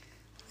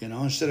 You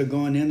know, instead of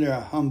going in there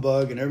a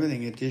humbug and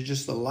everything, it's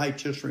just the light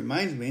just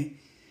reminds me.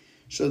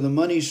 So the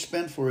money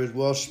spent for it is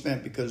well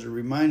spent because it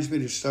reminds me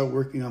to start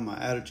working on my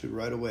attitude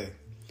right away.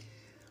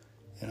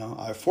 You know,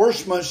 I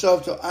force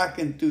myself to act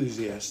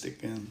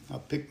enthusiastic, and I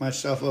pick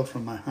myself up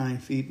from my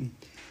hind feet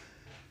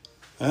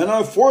and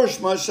I force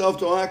myself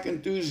to act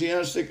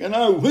enthusiastic, and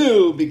I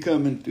will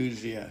become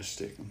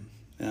enthusiastic.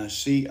 And I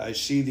see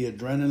the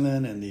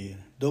adrenaline and the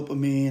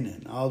dopamine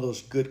and all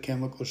those good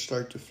chemicals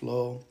start to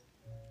flow.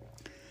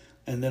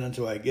 And then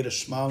until I get a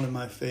smile in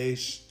my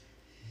face.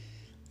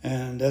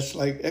 And that's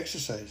like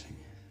exercising,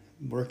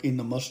 working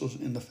the muscles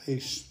in the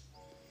face.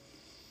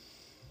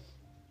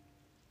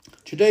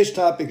 Today's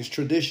topic is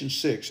Tradition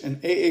 6.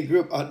 An AA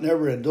group ought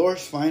never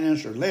endorse,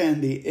 finance, or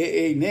lend the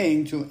AA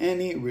name to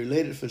any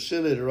related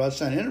facility or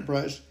outside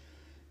enterprise.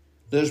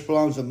 This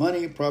belongs to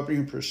money, property,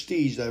 and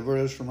prestige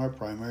divert us from our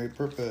primary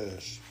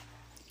purpose.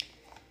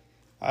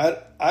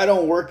 I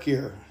don't work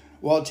here.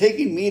 While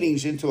taking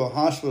meetings into a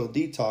hospital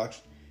detox,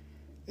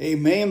 a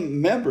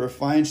member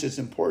finds it's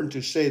important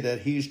to say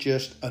that he's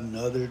just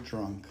another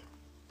drunk.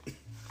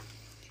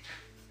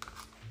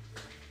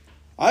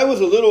 I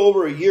was a little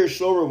over a year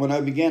sober when I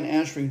began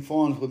answering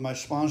phones with my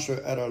sponsor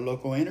at our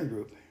local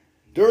intergroup.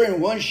 During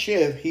one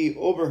shift, he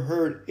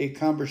overheard a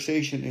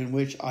conversation in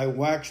which I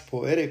waxed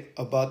poetic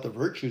about the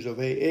virtues of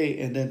AA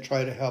and then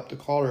tried to help the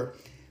caller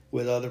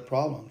with other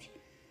problems.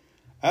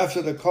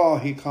 After the call,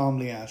 he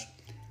calmly asked,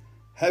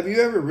 "Have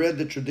you ever read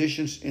the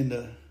traditions in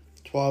the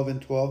 12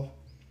 and 12?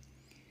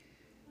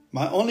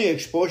 My only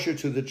exposure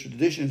to the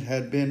traditions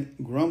had been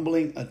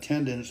grumbling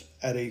attendance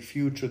at a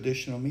few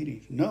traditional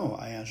meetings. No,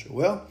 I answered.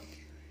 Well,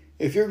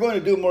 if you're going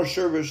to do more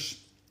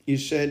service, he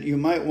said, you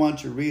might want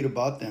to read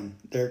about them.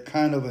 They're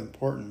kind of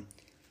important.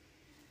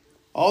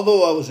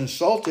 Although I was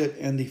insulted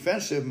and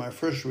defensive, my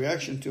first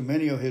reaction to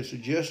many of his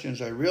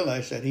suggestions, I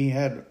realized that he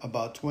had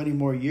about 20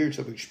 more years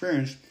of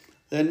experience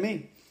than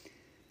me.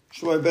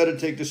 So I better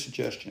take the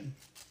suggestion.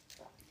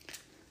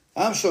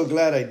 I'm so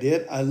glad I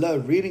did. I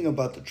love reading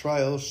about the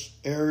trials,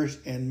 errors,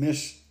 and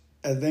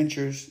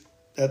misadventures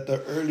that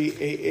the early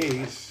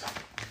AAs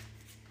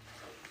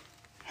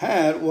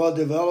had while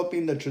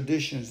developing the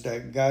traditions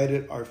that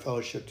guided our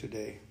fellowship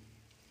today.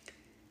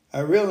 I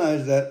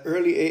realized that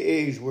early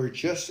AAs were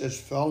just as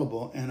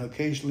fallible and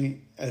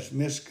occasionally as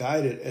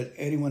misguided as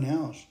anyone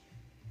else.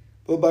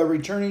 But by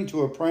returning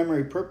to a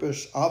primary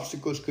purpose,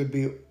 obstacles could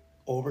be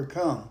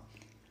overcome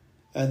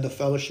and the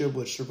fellowship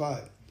would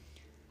survive.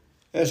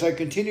 As I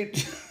continued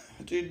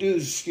to do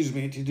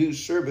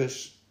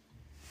service,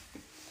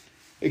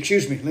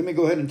 let me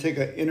go ahead and take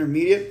an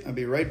intermediate. I'll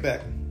be right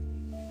back.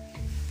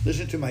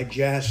 Listen to my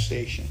jazz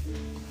station.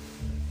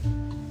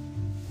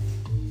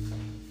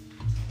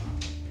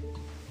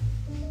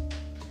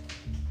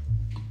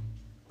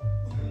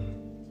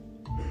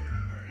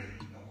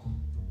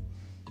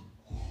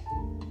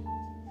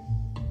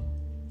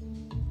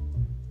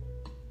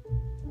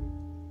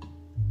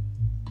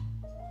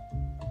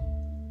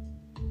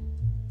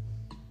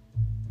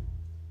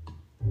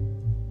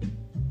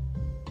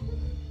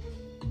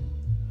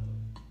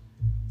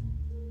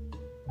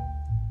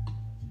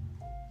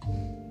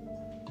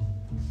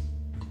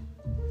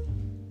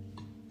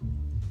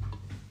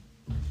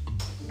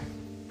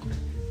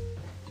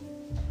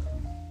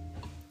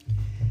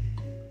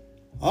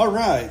 All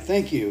right,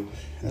 thank you.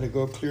 Had to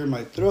go clear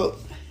my throat.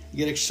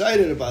 Get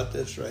excited about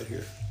this right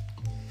here.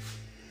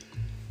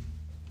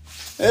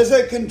 As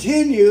I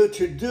continue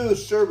to do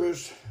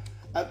service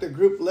at the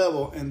group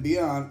level and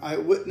beyond, I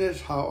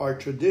witnessed how our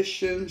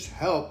traditions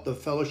help the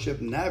fellowship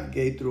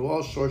navigate through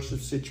all sorts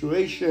of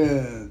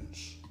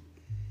situations.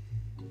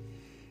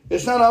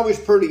 It's not always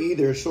pretty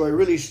either, so I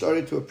really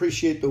started to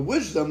appreciate the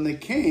wisdom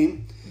that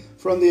came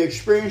from the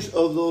experience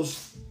of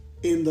those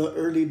in the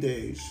early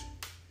days.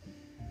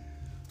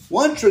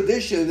 One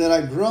tradition that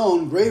I've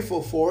grown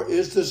grateful for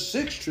is the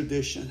sixth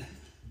tradition.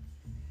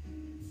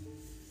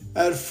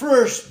 At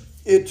first,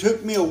 it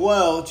took me a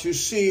while to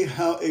see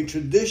how a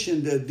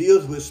tradition that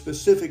deals with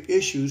specific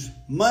issues,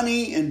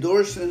 money,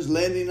 endorsements,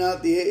 lending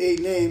out the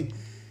AA name,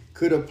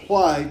 could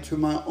apply to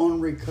my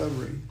own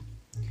recovery.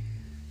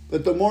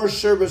 But the more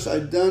service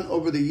I've done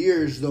over the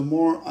years, the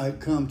more I've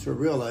come to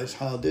realize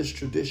how this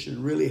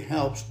tradition really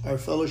helps our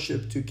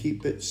fellowship to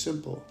keep it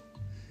simple.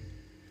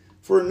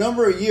 For a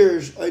number of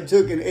years, I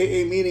took an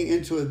AA meeting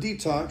into a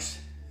detox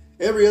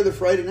every other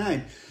Friday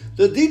night.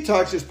 The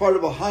detox is part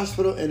of a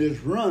hospital and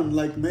is run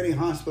like many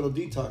hospital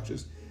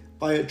detoxes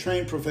by a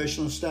trained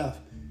professional staff.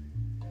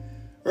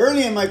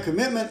 Early in my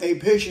commitment, a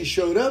patient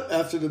showed up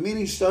after the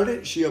meeting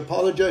started. She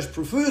apologized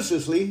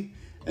profusely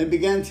and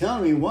began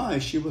telling me why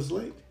she was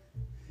late.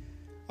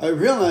 I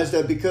realized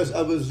that because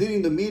I was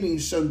leading the meeting,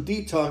 some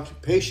detox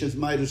patients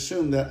might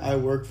assume that I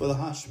worked for the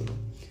hospital.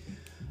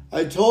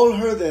 I told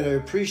her that I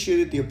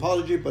appreciated the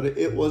apology, but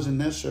it wasn't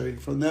necessary.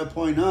 From that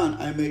point on,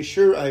 I made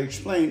sure I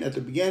explained at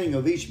the beginning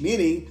of each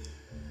meeting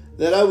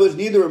that I was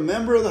neither a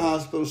member of the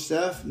hospital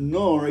staff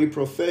nor a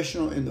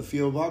professional in the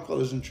field of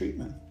alcoholism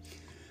treatment.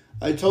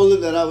 I told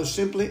them that I was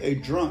simply a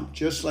drunk,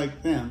 just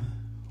like them,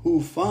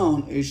 who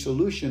found a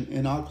solution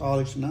in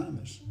Alcoholics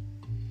Anonymous.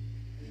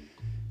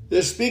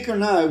 The speaker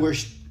and I were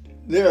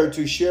there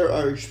to share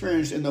our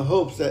experience in the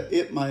hopes that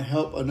it might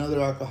help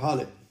another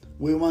alcoholic.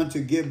 We want to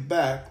give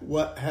back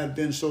what had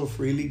been so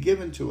freely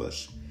given to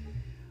us.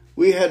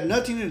 We had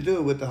nothing to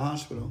do with the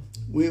hospital.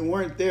 We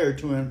weren't there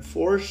to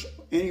enforce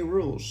any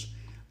rules,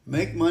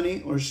 make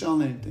money, or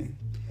sell anything.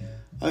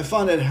 I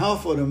found it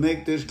helpful to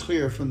make this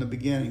clear from the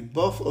beginning,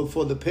 both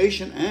for the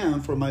patient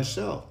and for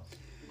myself.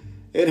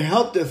 It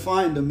helped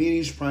define the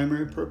meeting's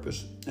primary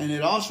purpose, and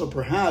it also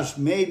perhaps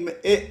made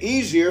it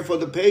easier for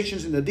the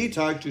patients in the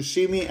detox to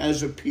see me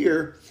as a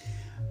peer,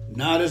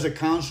 not as a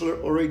counselor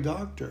or a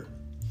doctor.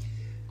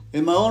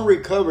 In my own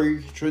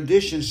recovery,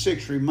 Tradition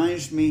 6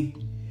 reminds me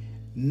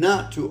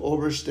not to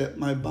overstep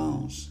my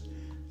bounds.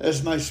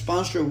 As my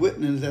sponsor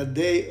witnessed that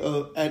day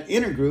at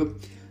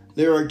Intergroup,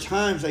 there are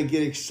times I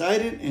get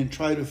excited and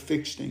try to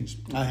fix things.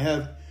 I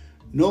have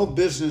no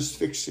business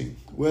fixing,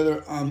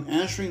 whether I'm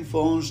answering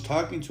phones,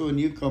 talking to a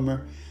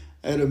newcomer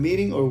at a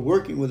meeting, or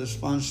working with a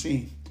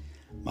sponsee.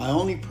 My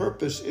only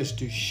purpose is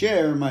to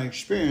share my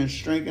experience,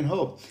 strength, and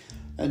hope,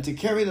 and to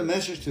carry the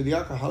message to the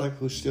alcoholic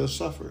who still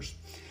suffers.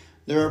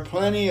 There are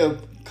plenty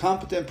of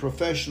competent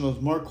professionals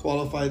more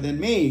qualified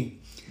than me.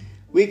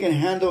 We can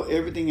handle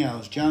everything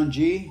else. John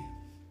G.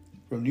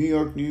 from New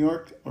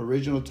York,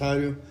 original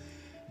title,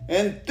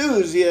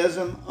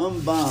 Enthusiasm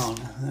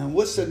Unbound. And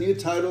what's the new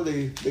title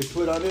they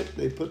put on it?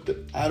 They put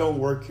I Don't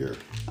Work Here.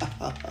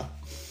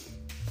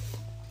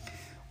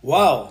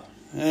 Wow.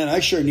 And I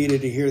sure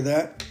needed to hear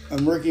that.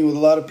 I'm working with a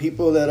lot of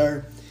people that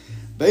are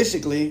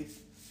basically,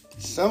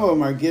 some of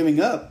them are giving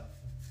up.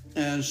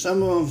 And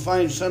some of them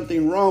find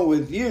something wrong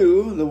with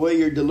you, the way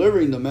you're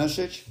delivering the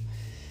message.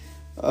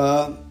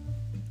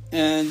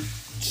 And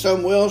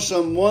some will,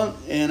 some won't,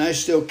 and I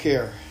still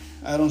care.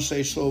 I don't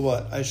say, so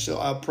what?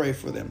 I'll pray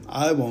for them.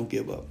 I won't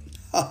give up.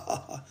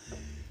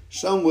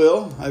 Some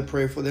will, I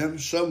pray for them.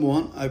 Some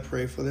won't, I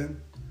pray for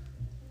them.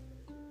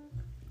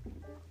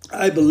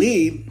 I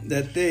believe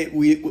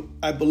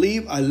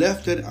I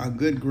left it on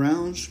good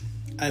grounds.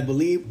 I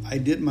believe I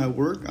did my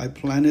work. I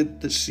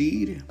planted the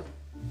seed.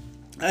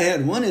 I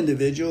had one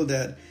individual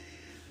that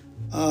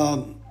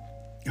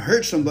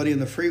hurt somebody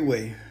in the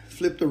freeway,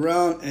 flipped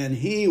around, and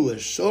he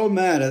was so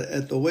mad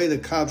at the way the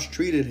cops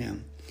treated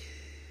him.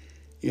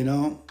 You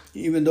know,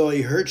 even though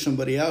he hurt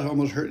somebody else,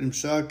 almost hurt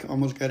himself,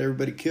 almost got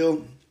everybody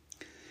killed.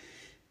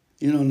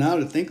 You know, now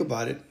to think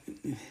about it,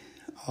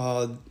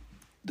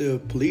 the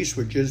police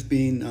were just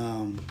being,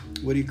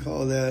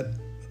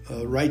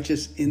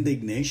 righteous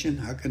indignation.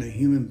 How can a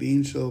human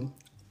being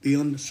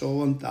be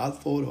so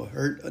unthoughtful to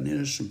hurt an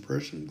innocent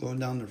person going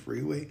down the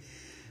freeway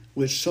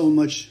with so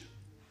much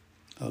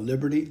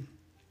liberty?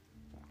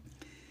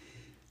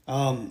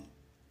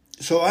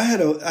 So I had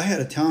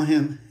to tell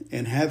him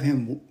and have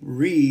him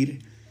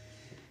read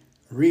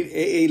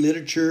AA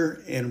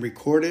literature and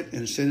record it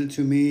and send it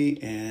to me.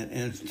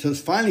 And so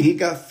finally he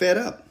got fed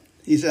up.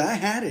 He said, I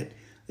had it.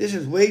 This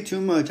is way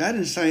too much. I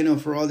didn't sign up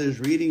for all this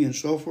reading and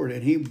so forth.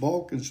 And he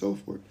balked and so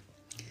forth.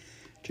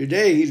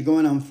 Today, he's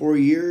going on 4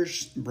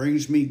 years,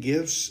 brings me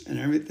gifts and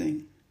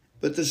everything.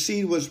 But the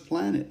seed was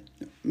planted.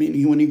 I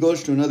mean, when he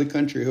goes to another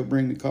country, he'll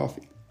bring me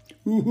coffee.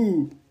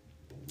 Woohoo!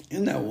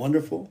 Isn't that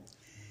wonderful?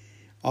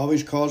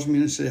 Always calls me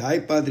and says, hi,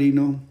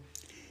 Padrino.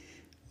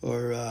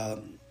 Or,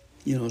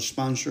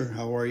 sponsor,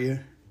 how are you?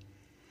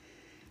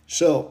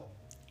 So,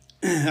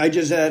 I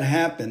just had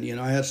happened.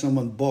 I had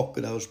someone book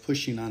that I was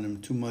pushing on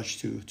him too much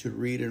to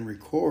read and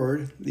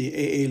record the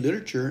AA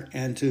literature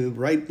and to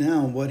write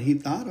down what he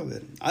thought of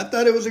it. I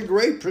thought it was a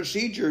great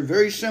procedure,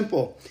 very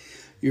simple.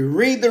 You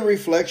read the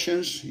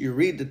reflections, you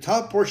read the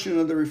top portion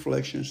of the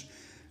reflections,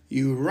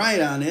 you write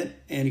on it,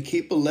 and you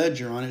keep a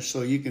ledger on it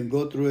so you can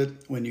go through it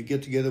when you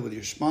get together with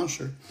your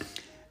sponsor,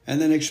 and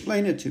then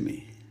explain it to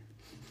me.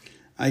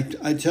 I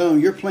tell him,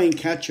 you're playing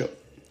catch-up.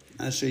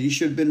 I say, you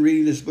should have been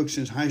reading this book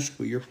since high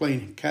school. You're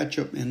playing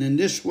catch-up. And in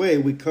this way,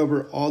 we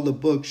cover all the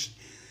books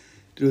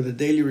through the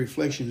daily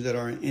reflections that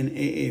are in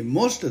AA,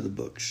 most of the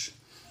books.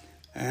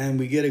 And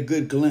we get a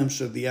good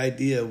glimpse of the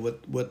idea of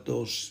what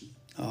those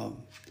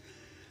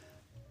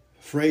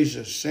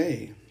phrases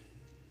say.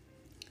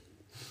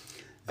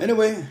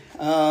 Anyway,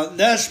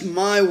 that's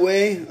my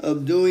way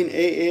of doing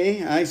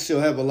AA. I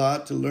still have a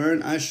lot to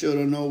learn. I still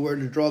don't know where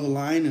to draw the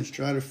line and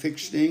try to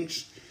fix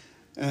things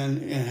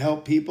and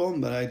help people.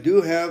 But I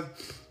do have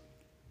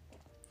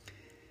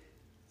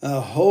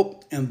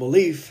hope and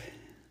belief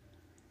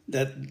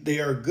that they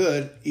are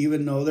good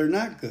even though they're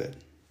not good.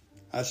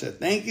 I said,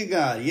 thank you,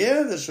 God.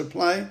 Yeah, the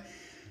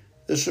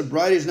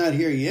sobriety is not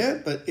here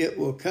yet, but it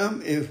will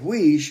come. If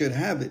we should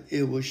have it,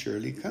 it will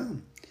surely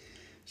come.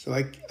 So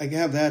I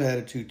have that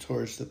attitude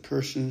towards the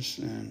persons,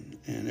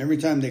 and every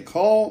time they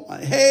call,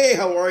 hey,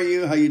 how are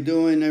you? How you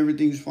doing?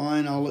 Everything's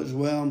fine. All is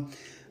well.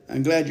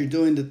 I'm glad you're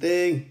doing the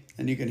thing.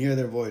 And you can hear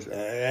their voice.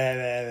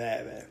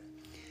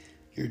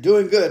 You're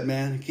doing good,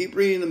 man. Keep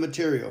reading the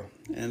material.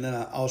 And then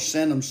I'll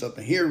send them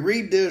something. Here,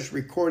 read this,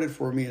 record it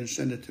for me, and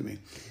send it to me.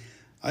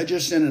 I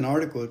just sent an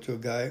article to a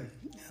guy,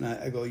 and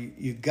I go,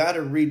 you got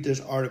to read this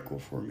article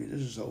for me.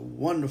 This is a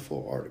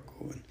wonderful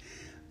article, and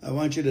I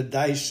want you to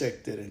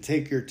dissect it and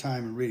take your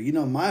time and read it.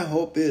 My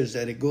hope is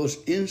that it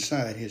goes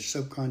inside his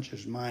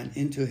subconscious mind,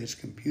 into his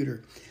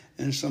computer,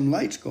 and some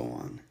lights go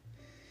on.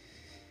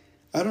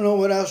 I don't know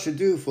what else to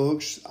do,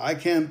 folks. I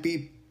can't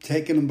be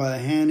taking them by the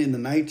hand in the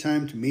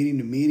nighttime to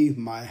meeting.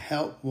 My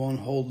health won't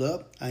hold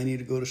up. I need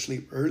to go to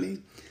sleep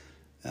early.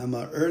 I'm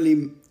an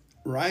early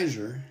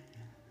riser,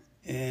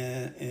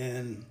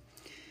 and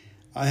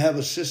I have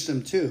a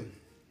system too.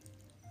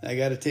 I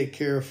got to take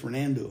care of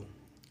Fernando,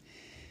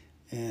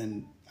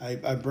 and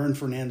I burned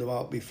Fernando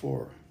out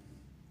before.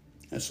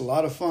 It's a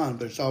lot of fun,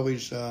 but it's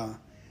always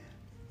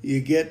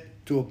you get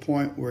to a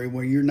point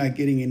where you're not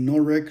getting in no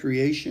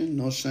recreation,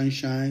 no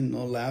sunshine,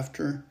 no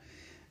laughter,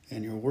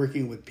 and you're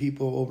working with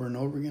people over and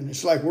over again.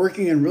 It's like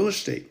working in real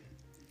estate.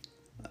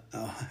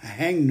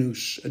 A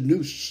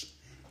noose.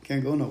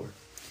 Can't go nowhere.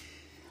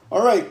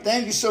 All right,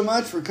 thank you so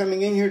much for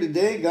coming in here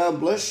today. God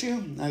bless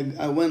you.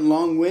 I went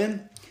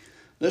long-winded.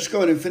 Let's go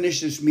ahead and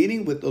finish this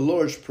meeting with the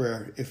Lord's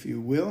Prayer, if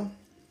you will.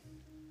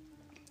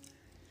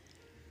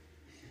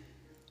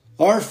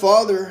 Our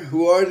Father,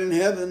 who art in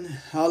heaven,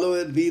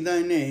 hallowed be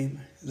thy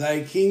name.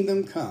 Thy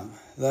kingdom come,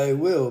 thy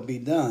will be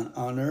done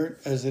on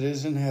earth as it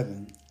is in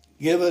heaven.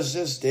 Give us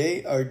this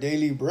day our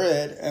daily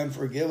bread, and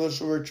forgive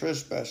us our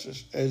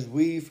trespasses, as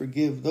we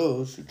forgive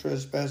those who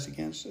trespass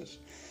against us.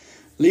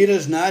 Lead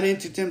us not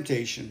into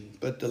temptation,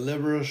 but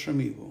deliver us from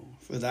evil.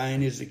 For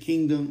thine is the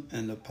kingdom,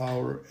 and the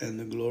power, and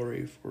the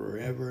glory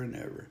forever and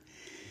ever.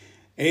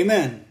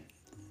 Amen.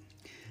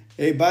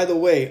 Hey, by the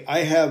way, I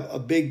have a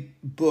big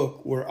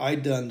book where I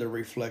done the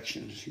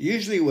reflections.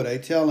 Usually what I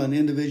tell an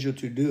individual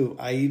to do,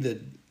 I either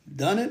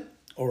done it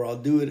or I'll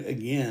do it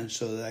again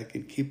so that I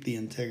can keep the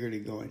integrity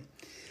going.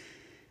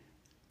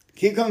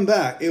 Keep coming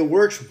back. It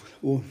works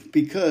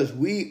because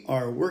we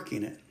are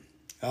working it.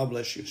 God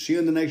bless you. See you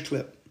in the next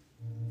clip.